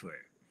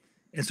software.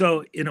 And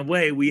so in a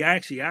way, we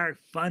actually are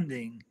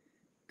funding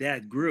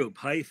that group,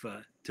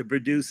 HIFA, to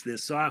produce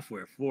this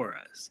software for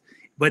us.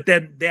 But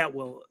then that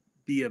will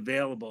be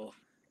available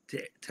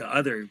to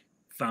other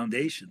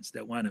foundations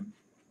that want to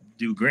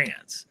do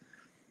grants.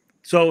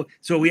 So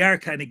we are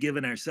kind of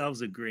giving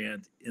ourselves a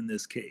grant in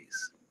this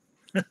case.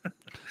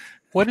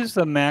 What is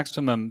the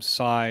maximum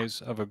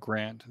size of a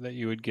grant that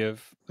you would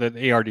give, that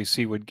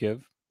ARDC would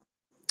give?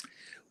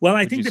 Well,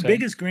 I think the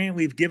biggest grant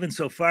we've given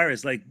so far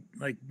is like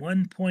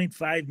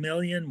 1.5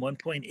 million,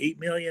 1.8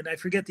 million. I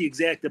forget the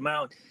exact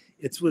amount.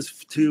 It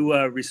was to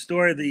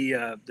restore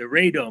the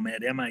radome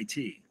at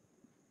MIT.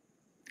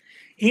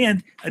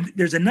 And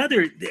there's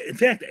another. In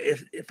fact,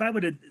 if I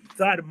would have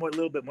thought a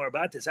little bit more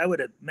about this, I would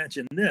have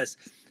mentioned this.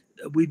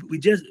 We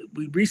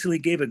recently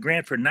gave a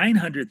grant for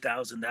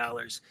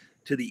 $900,000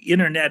 to the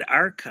Internet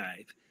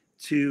Archive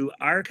to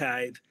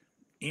archive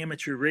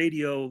amateur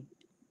radio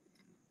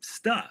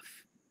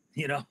stuff,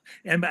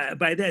 and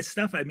by that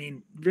stuff, I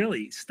mean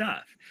really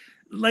stuff.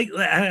 Like,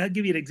 I'll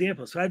give you an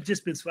example. So I've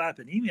just been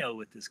swapping email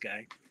with this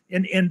guy,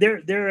 and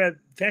they're in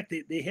fact,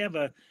 they have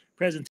a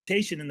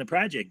presentation in the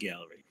project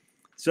gallery,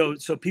 so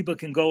people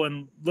can go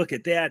and look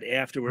at that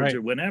afterwards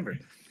or whenever.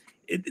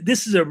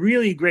 This is a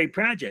really great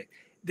project.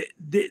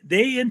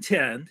 They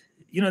intend,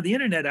 the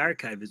Internet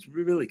Archive is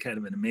really kind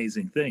of an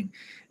amazing thing.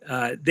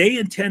 They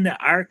intend to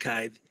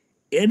archive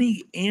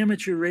any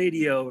amateur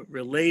radio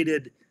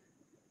related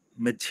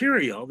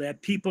material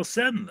that people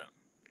send them.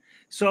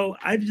 So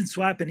I've been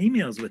swapping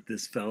emails with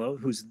this fellow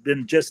who's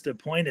been just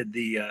appointed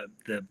the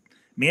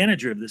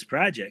manager of this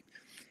project.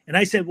 And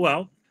I said,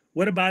 well,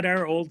 what about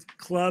our old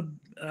club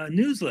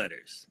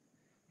newsletters?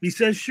 He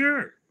says,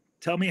 sure,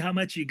 tell me how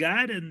much you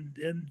got,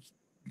 and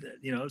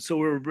so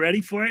we're ready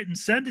for it, and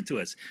send it to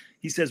us.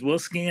 He says, we'll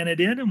scan it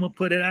in and we'll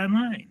put it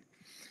online.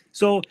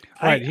 So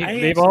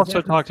they've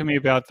also talked to me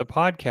about the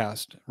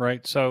podcast,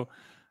 right? So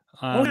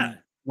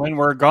when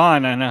we're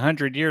gone in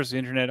 100 years, the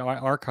Internet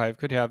Archive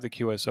could have the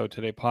QSO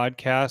Today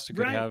podcast. It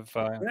could have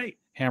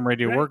Ham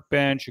Radio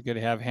Workbench. It could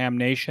have Ham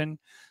Nation.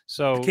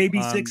 So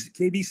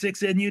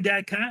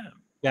KB6NU.com.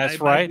 that's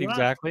My right, blog.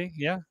 exactly.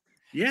 Yeah.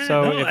 Yeah,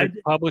 So no, if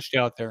it's published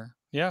out there,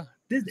 yeah,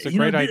 it's a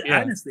great idea.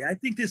 honestly, I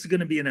think this is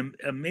going to be an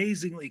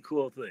amazingly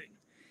cool thing,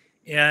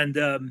 and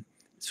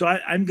so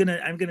I'm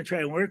gonna try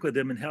and work with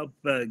them and help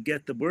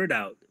get the word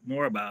out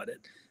more about it.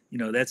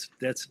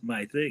 That's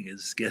my thing,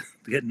 is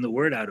getting the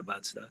word out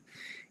about stuff,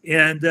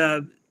 and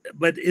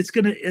but it's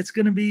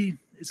gonna be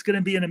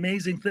an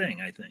amazing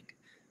thing, I think,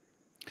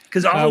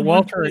 because all in one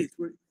Walter, place.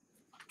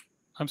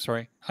 I'm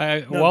sorry.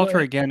 No, go Walter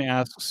ahead. again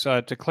asks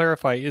to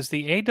clarify: is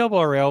the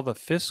ARRL the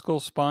fiscal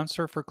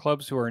sponsor for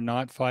clubs who are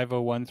not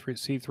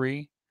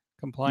 501c3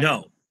 compliant?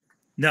 No,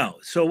 no.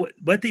 So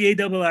what the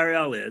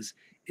ARRL is,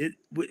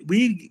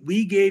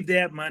 we gave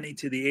that money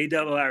to the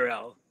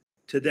ARRL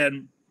to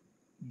then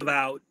give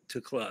out to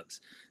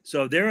clubs.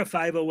 So they're a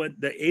 501,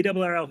 the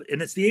ARRL,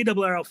 and it's the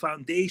ARRL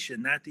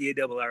Foundation, not the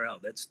ARRL.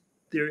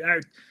 There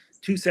are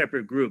two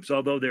separate groups,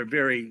 although they're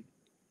very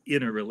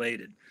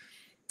interrelated.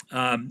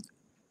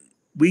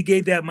 We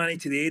gave that money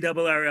to the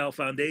ARRL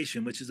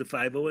Foundation, which is a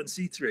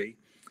 501c3,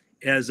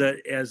 as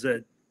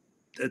a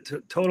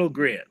total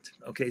grant.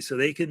 Okay, so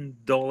they can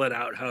dole it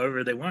out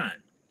however they want.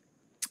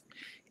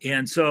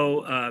 And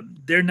so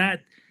they're not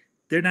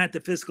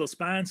the fiscal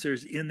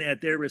sponsors, in that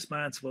they're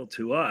responsible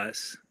to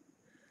us.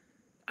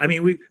 I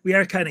mean, we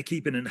are kind of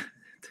keeping to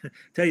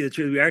tell you the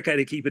truth, we are kind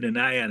of keeping an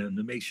eye on them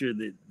to make sure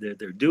that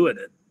they're doing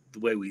it the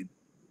way we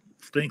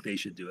think they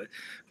should do it.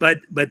 But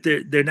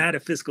they're not a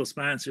fiscal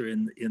sponsor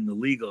in the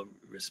legal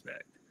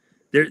respect.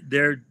 They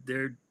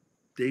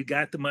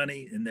got the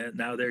money, and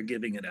now they're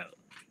giving it out.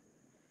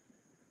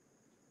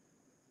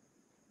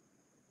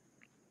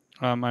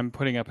 I'm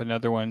putting up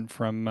another one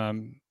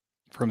from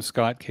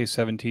Scott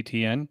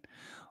K7TTN.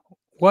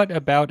 What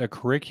about a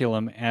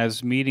curriculum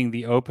as meeting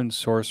the open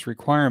source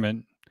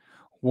requirement,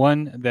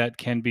 one that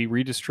can be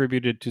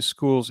redistributed to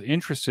schools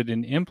interested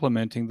in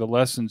implementing the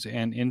lessons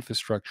and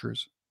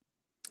infrastructures?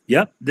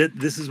 Yep,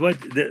 this is what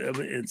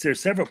there's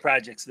several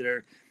projects that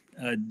are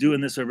doing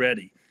this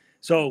already.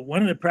 So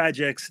one of the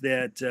projects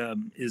that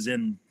is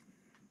in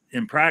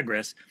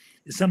progress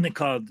is something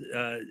called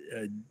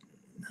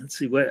let's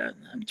see, what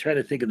I'm trying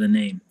to think of the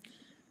name.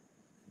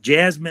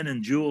 Jasmine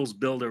and Jules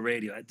build a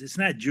radio. It's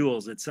not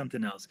Jules, it's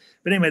something else.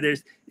 But anyway,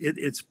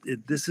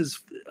 this is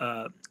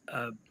a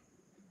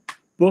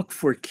book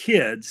for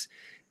kids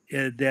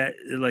that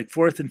like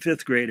fourth and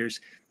fifth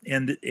graders,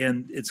 and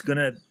it's going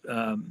to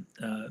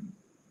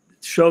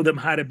show them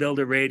how to build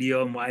a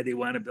radio and why they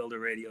want to build a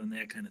radio and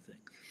that kind of thing.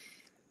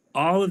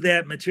 All of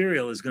that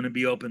material is going to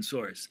be open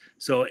source.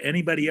 So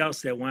anybody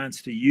else that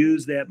wants to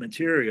use that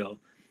material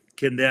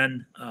can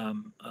then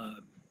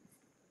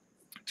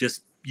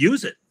just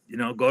use it.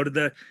 Go to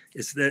the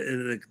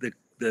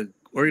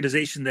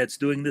organization that's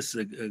doing this,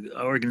 an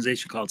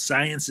organization called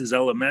Science is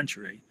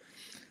Elementary.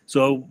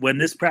 So when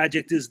this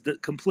project is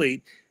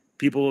complete,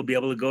 people will be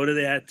able to go to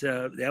that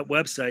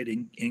website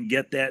and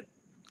get that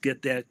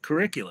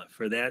curriculum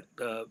for that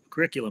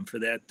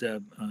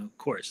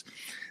course.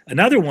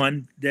 Another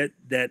one that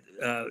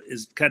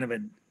is kind of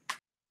an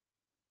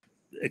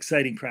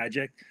exciting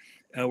project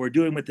we're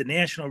doing with the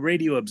National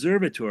Radio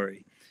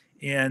Observatory,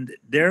 and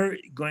they're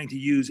going to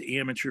use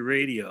amateur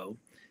radio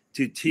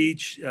to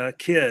teach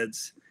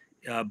kids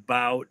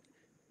about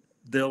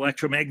the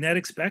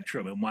electromagnetic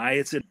spectrum and why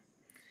it's in.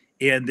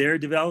 And they're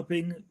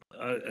developing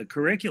a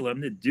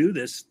curriculum to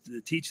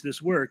teach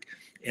this work,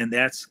 and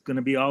that's going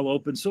to be all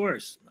open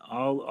source,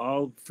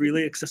 all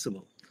freely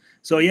accessible.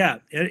 So yeah,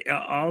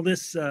 all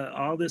this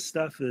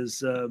stuff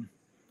is, I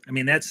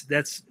mean, that's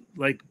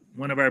like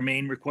one of our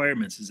main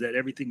requirements, is that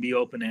everything be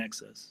open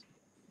access.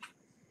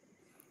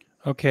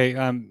 Okay.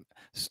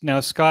 Now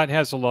Scott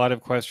has a lot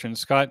of questions.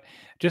 Scott,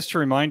 just to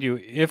remind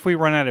you, if we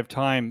run out of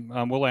time,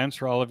 we'll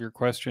answer all of your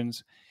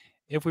questions.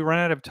 If we run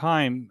out of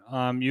time,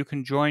 you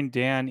can join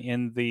Dan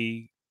in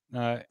the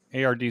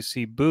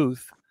ARDC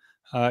booth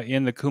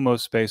in the Kumo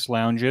Space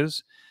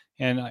Lounges.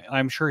 And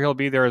I'm sure he'll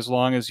be there as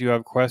long as you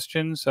have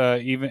questions.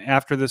 Even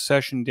after the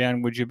session,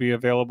 Dan, would you be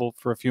available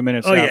for a few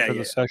minutes after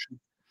the session?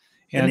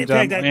 And in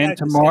fact, and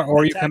tomorrow,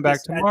 or you come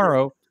back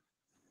tomorrow.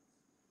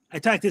 I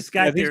talked to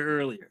Scott there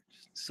earlier.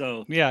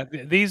 So yeah,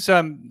 these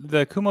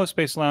the Kumo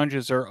Space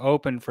Lounges are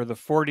open for the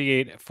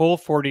full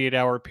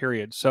 48-hour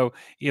period. So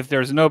if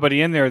there's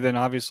nobody in there, then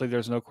obviously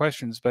there's no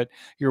questions. But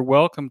you're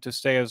welcome to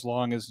stay as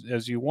long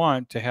as you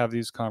want to have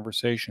these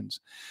conversations.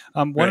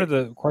 One of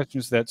the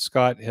questions that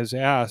Scott has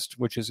asked,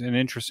 which is an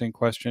interesting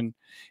question,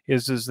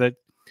 is that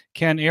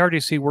can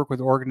ARDC work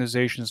with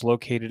organizations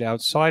located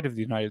outside of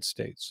the United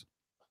States?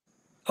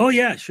 Oh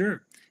yeah,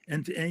 sure.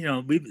 And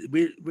we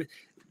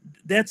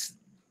that's,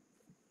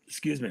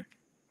 excuse me.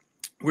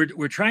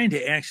 We're trying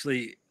to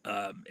actually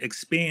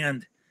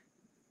expand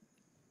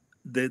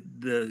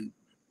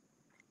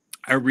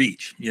our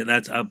reach.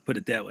 I'll put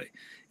it that way.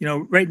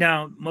 Right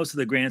now, most of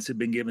the grants have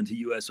been given to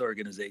U.S.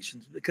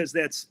 organizations because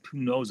that's who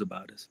knows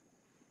about us.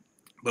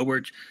 But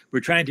we're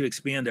trying to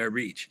expand our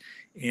reach,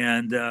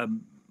 and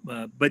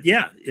but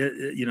yeah,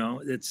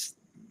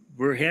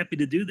 we're happy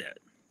to do that.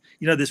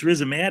 This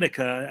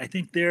Rhizomatica, I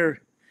think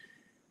they're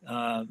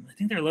I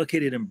think they're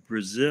located in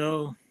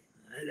Brazil.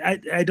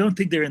 I don't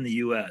think they're in the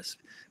U.S.,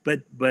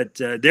 but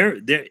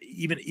they're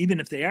even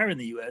if they are in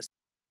the U.S.,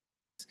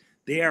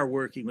 they are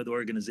working with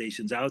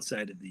organizations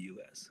outside of the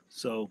U.S.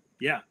 So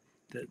yeah,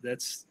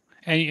 that's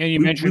And you we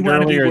mentioned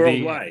want to be earlier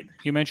worldwide,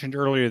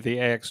 the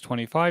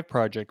AX-25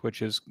 project,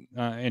 which is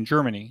in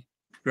Germany,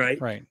 right?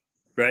 right?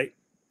 Right,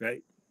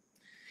 right.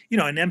 You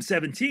know, and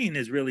M17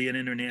 is really an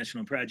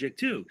international project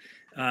too.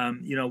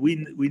 You know,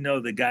 we know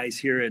the guys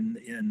here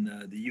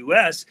in the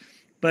U.S.,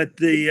 but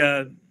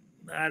the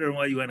I don't know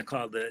what you want to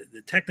call the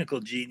technical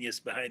genius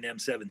behind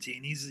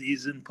M17.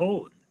 He's in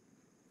Poland.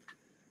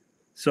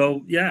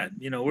 So yeah,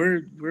 you know,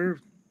 we're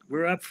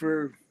up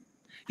for,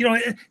 you know,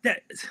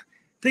 that,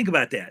 think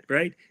about that,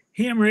 right?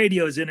 Ham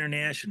radio is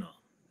international,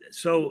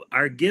 so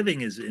our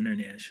giving is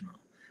international.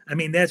 I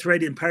mean, that's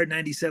right in part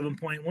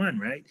 97.1,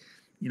 right?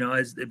 You know,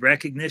 as the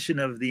recognition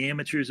of the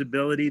amateur's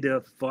ability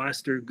to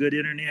foster good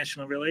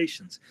international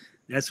relations.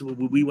 That's what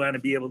we want to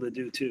be able to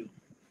do too.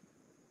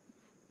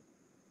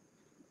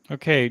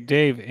 Okay,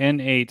 Dave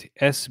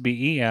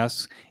N8SBE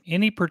asks,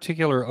 any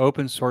particular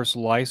open source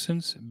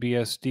license,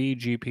 BSD,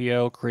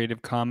 GPL,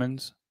 Creative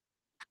Commons?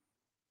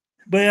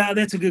 But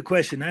that's a good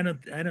question. I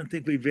don't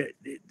think we've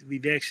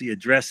actually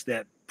addressed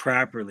that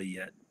properly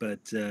yet.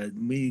 But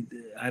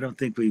I don't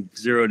think we've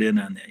zeroed in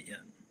on that yet.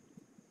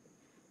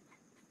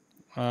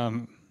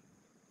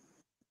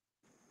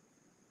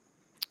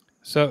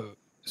 So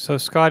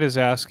Scott is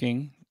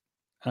asking,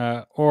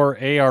 or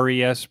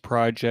ARES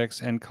projects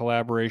and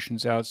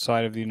collaborations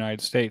outside of the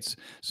United States.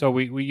 So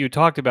you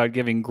talked about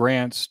giving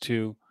grants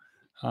to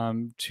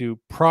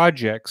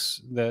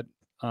projects that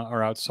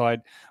are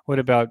outside. What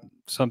about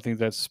something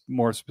that's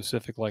more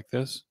specific like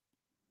this?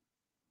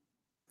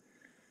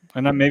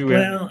 And then maybe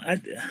Well,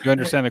 you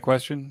understand the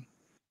question?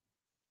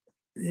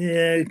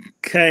 yeah,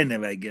 kind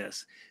of, I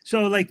guess.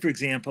 So, like for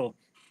example,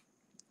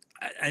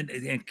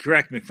 and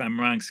correct me if I'm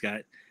wrong,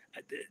 Scott.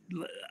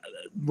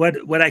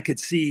 What I could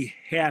see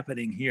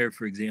happening here,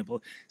 for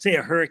example, say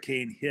a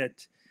hurricane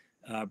hit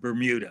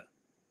Bermuda,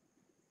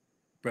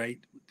 right?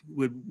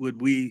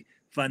 Would we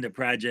fund a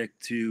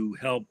project to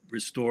help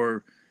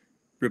restore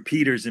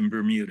repeaters in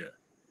Bermuda?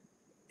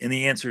 And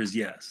the answer is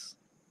yes.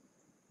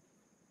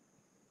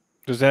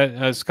 Does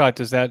that, Scott?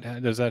 Does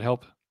that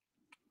help?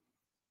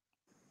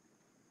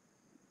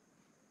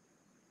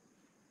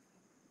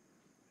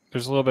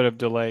 There's a little bit of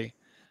delay.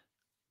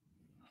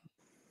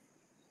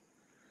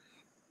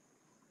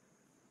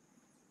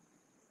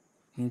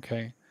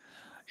 Okay.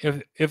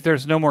 If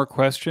there's no more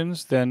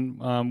questions, then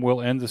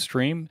we'll end the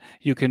stream.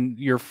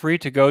 You're free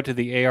to go to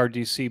the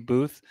ARDC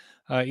booth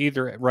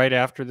either right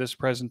after this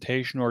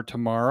presentation or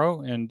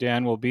tomorrow, and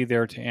Dan will be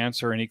there to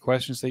answer any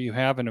questions that you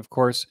have. And of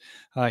course,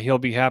 he'll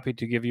be happy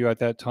to give you at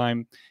that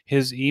time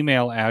his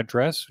email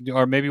address,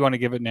 or maybe you want to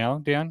give it now,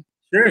 Dan?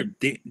 Sure,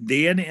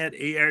 Dan at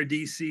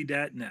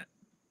ARDC.net.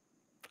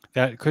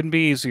 That couldn't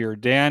be easier.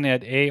 Dan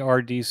at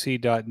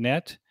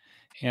ARDC.net,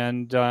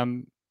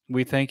 and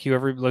we thank you.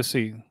 Let's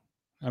see.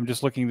 I'm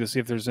just looking to see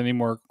if there's any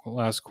more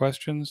last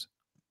questions.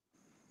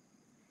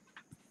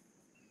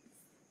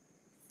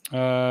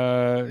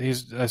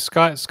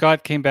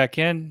 Scott came back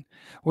in.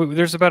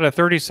 There's about a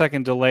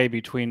 30-second delay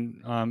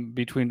between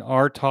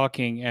our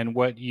talking and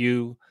what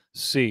you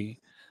see.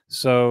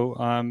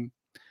 So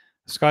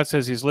Scott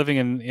says he's living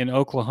in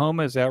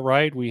Oklahoma. Is that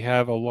right? We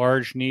have a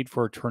large need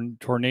for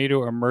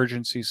tornado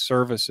emergency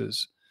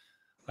services.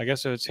 I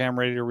guess if it's ham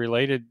radio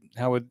related,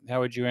 how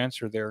would you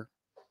answer there?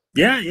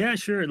 Yeah,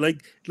 sure.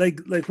 Like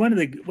one of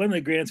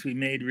the grants we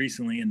made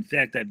recently. In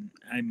fact,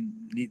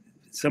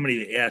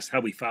 somebody asked how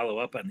we follow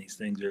up on these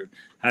things, or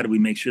how do we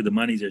make sure the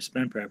monies are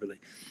spent properly.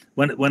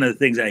 One of the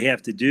things I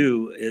have to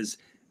do is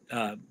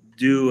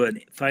do a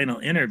final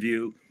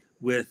interview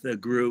with a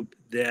group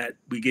that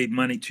we gave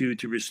money to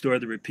restore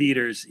the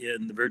repeaters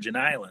in the Virgin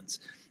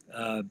Islands,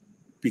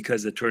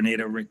 because the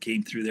tornado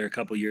came through there a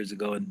couple years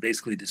ago and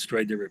basically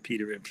destroyed their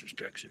repeater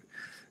infrastructure.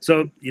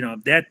 So you know,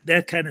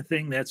 that kind of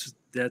thing.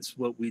 That's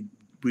what we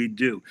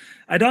do.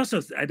 I'd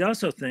also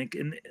think,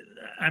 and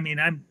I mean,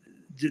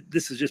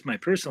 this is just my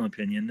personal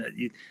opinion, that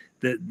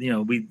you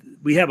know, we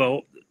have a.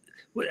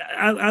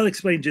 I'll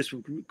explain just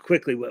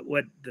quickly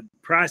what the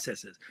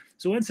process is.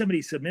 So when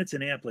somebody submits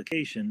an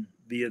application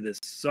via this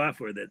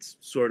software that's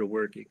sort of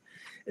working,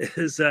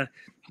 is the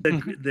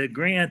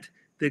grant,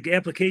 the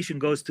application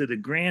goes to the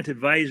grant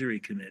advisory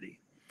committee,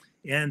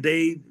 and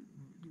they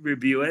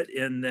review it,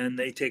 and then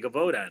they take a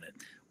vote on it.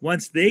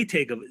 Once they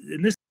take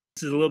and this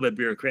is a little bit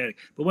bureaucratic,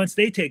 but once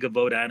they take a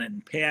vote on it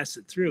and pass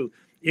it through,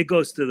 it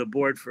goes to the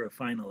board for a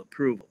final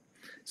approval.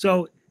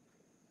 So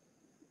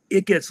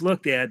it gets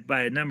looked at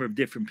by a number of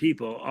different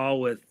people, all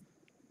with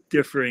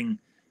differing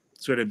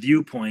sort of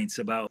viewpoints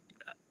about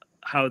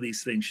how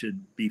these things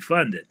should be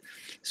funded.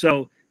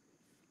 So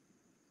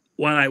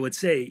while I would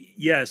say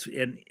yes,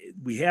 and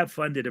we have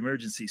funded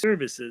emergency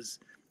services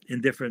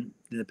in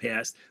the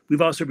past,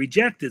 we've also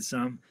rejected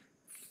some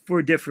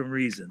for different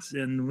reasons,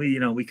 and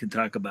we can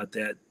talk about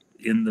that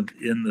in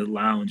the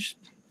lounge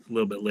a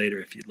little bit later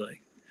if you'd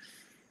like.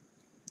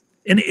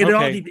 And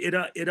Okay.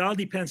 it all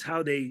depends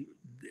how the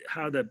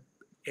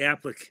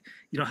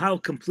how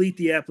complete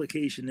the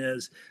application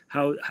is,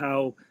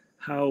 how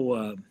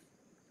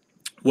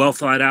well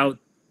thought out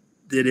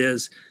it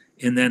is,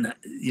 and then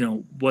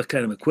what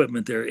kind of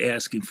equipment they're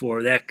asking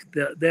for.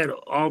 That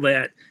all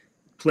that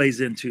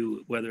plays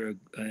into whether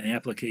an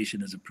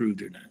application is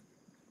approved or not.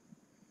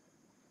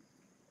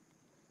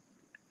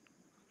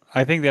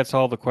 I think that's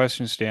all the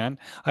questions, Dan.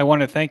 I want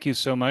to thank you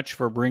so much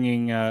for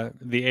bringing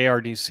the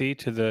ARDC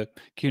to the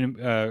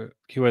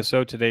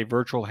QSO Today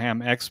Virtual Ham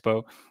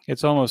Expo.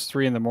 It's almost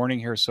 3 in the morning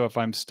here, so if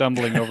I'm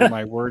stumbling over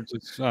my words,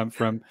 it's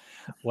from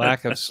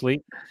lack of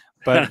sleep.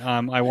 But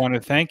I want to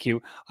thank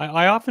you.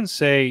 I often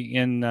say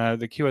in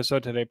the QSO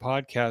Today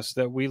podcast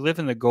that we live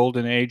in the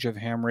golden age of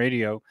ham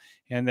radio,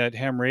 and that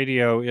ham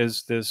radio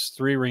is this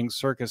three-ring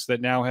circus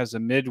that now has a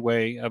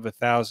midway of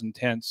 1,000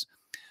 tents.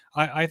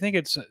 I think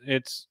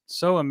it's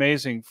so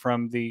amazing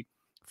from the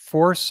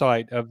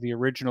foresight of the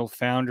original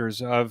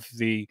founders of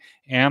the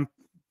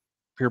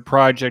Ampere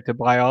project to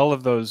buy all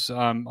of those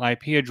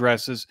IP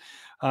addresses,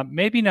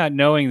 maybe not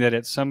knowing that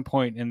at some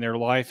point in their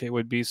life it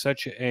would be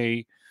such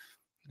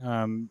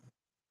um,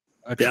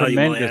 a Valuable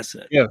tremendous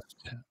asset.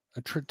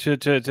 gift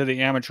to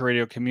the amateur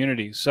radio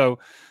community. So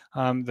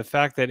the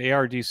fact that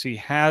ARDC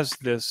has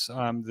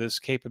this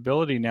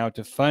capability now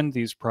to fund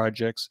these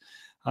projects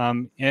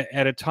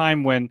at a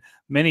time when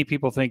many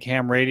people think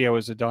ham radio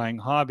is a dying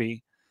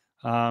hobby,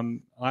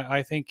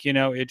 I think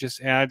it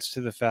just adds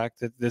to the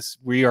fact that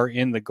we are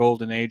in the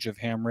golden age of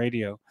ham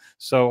radio.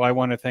 So I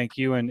want to thank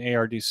you and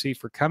ARDC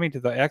for coming to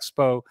the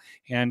expo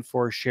and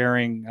for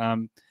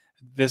sharing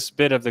this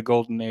bit of the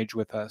golden age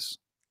with us.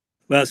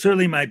 Well,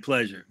 certainly my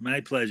pleasure.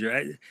 My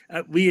pleasure.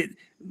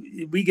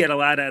 We get a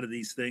lot out of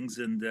these things,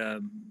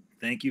 and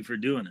thank you for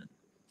doing it.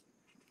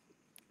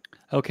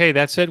 Okay,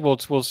 that's it.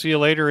 We'll see you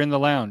later in the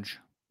lounge.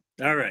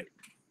 All right.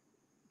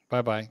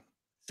 Bye-bye.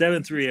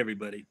 7-3,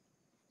 everybody.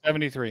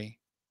 73.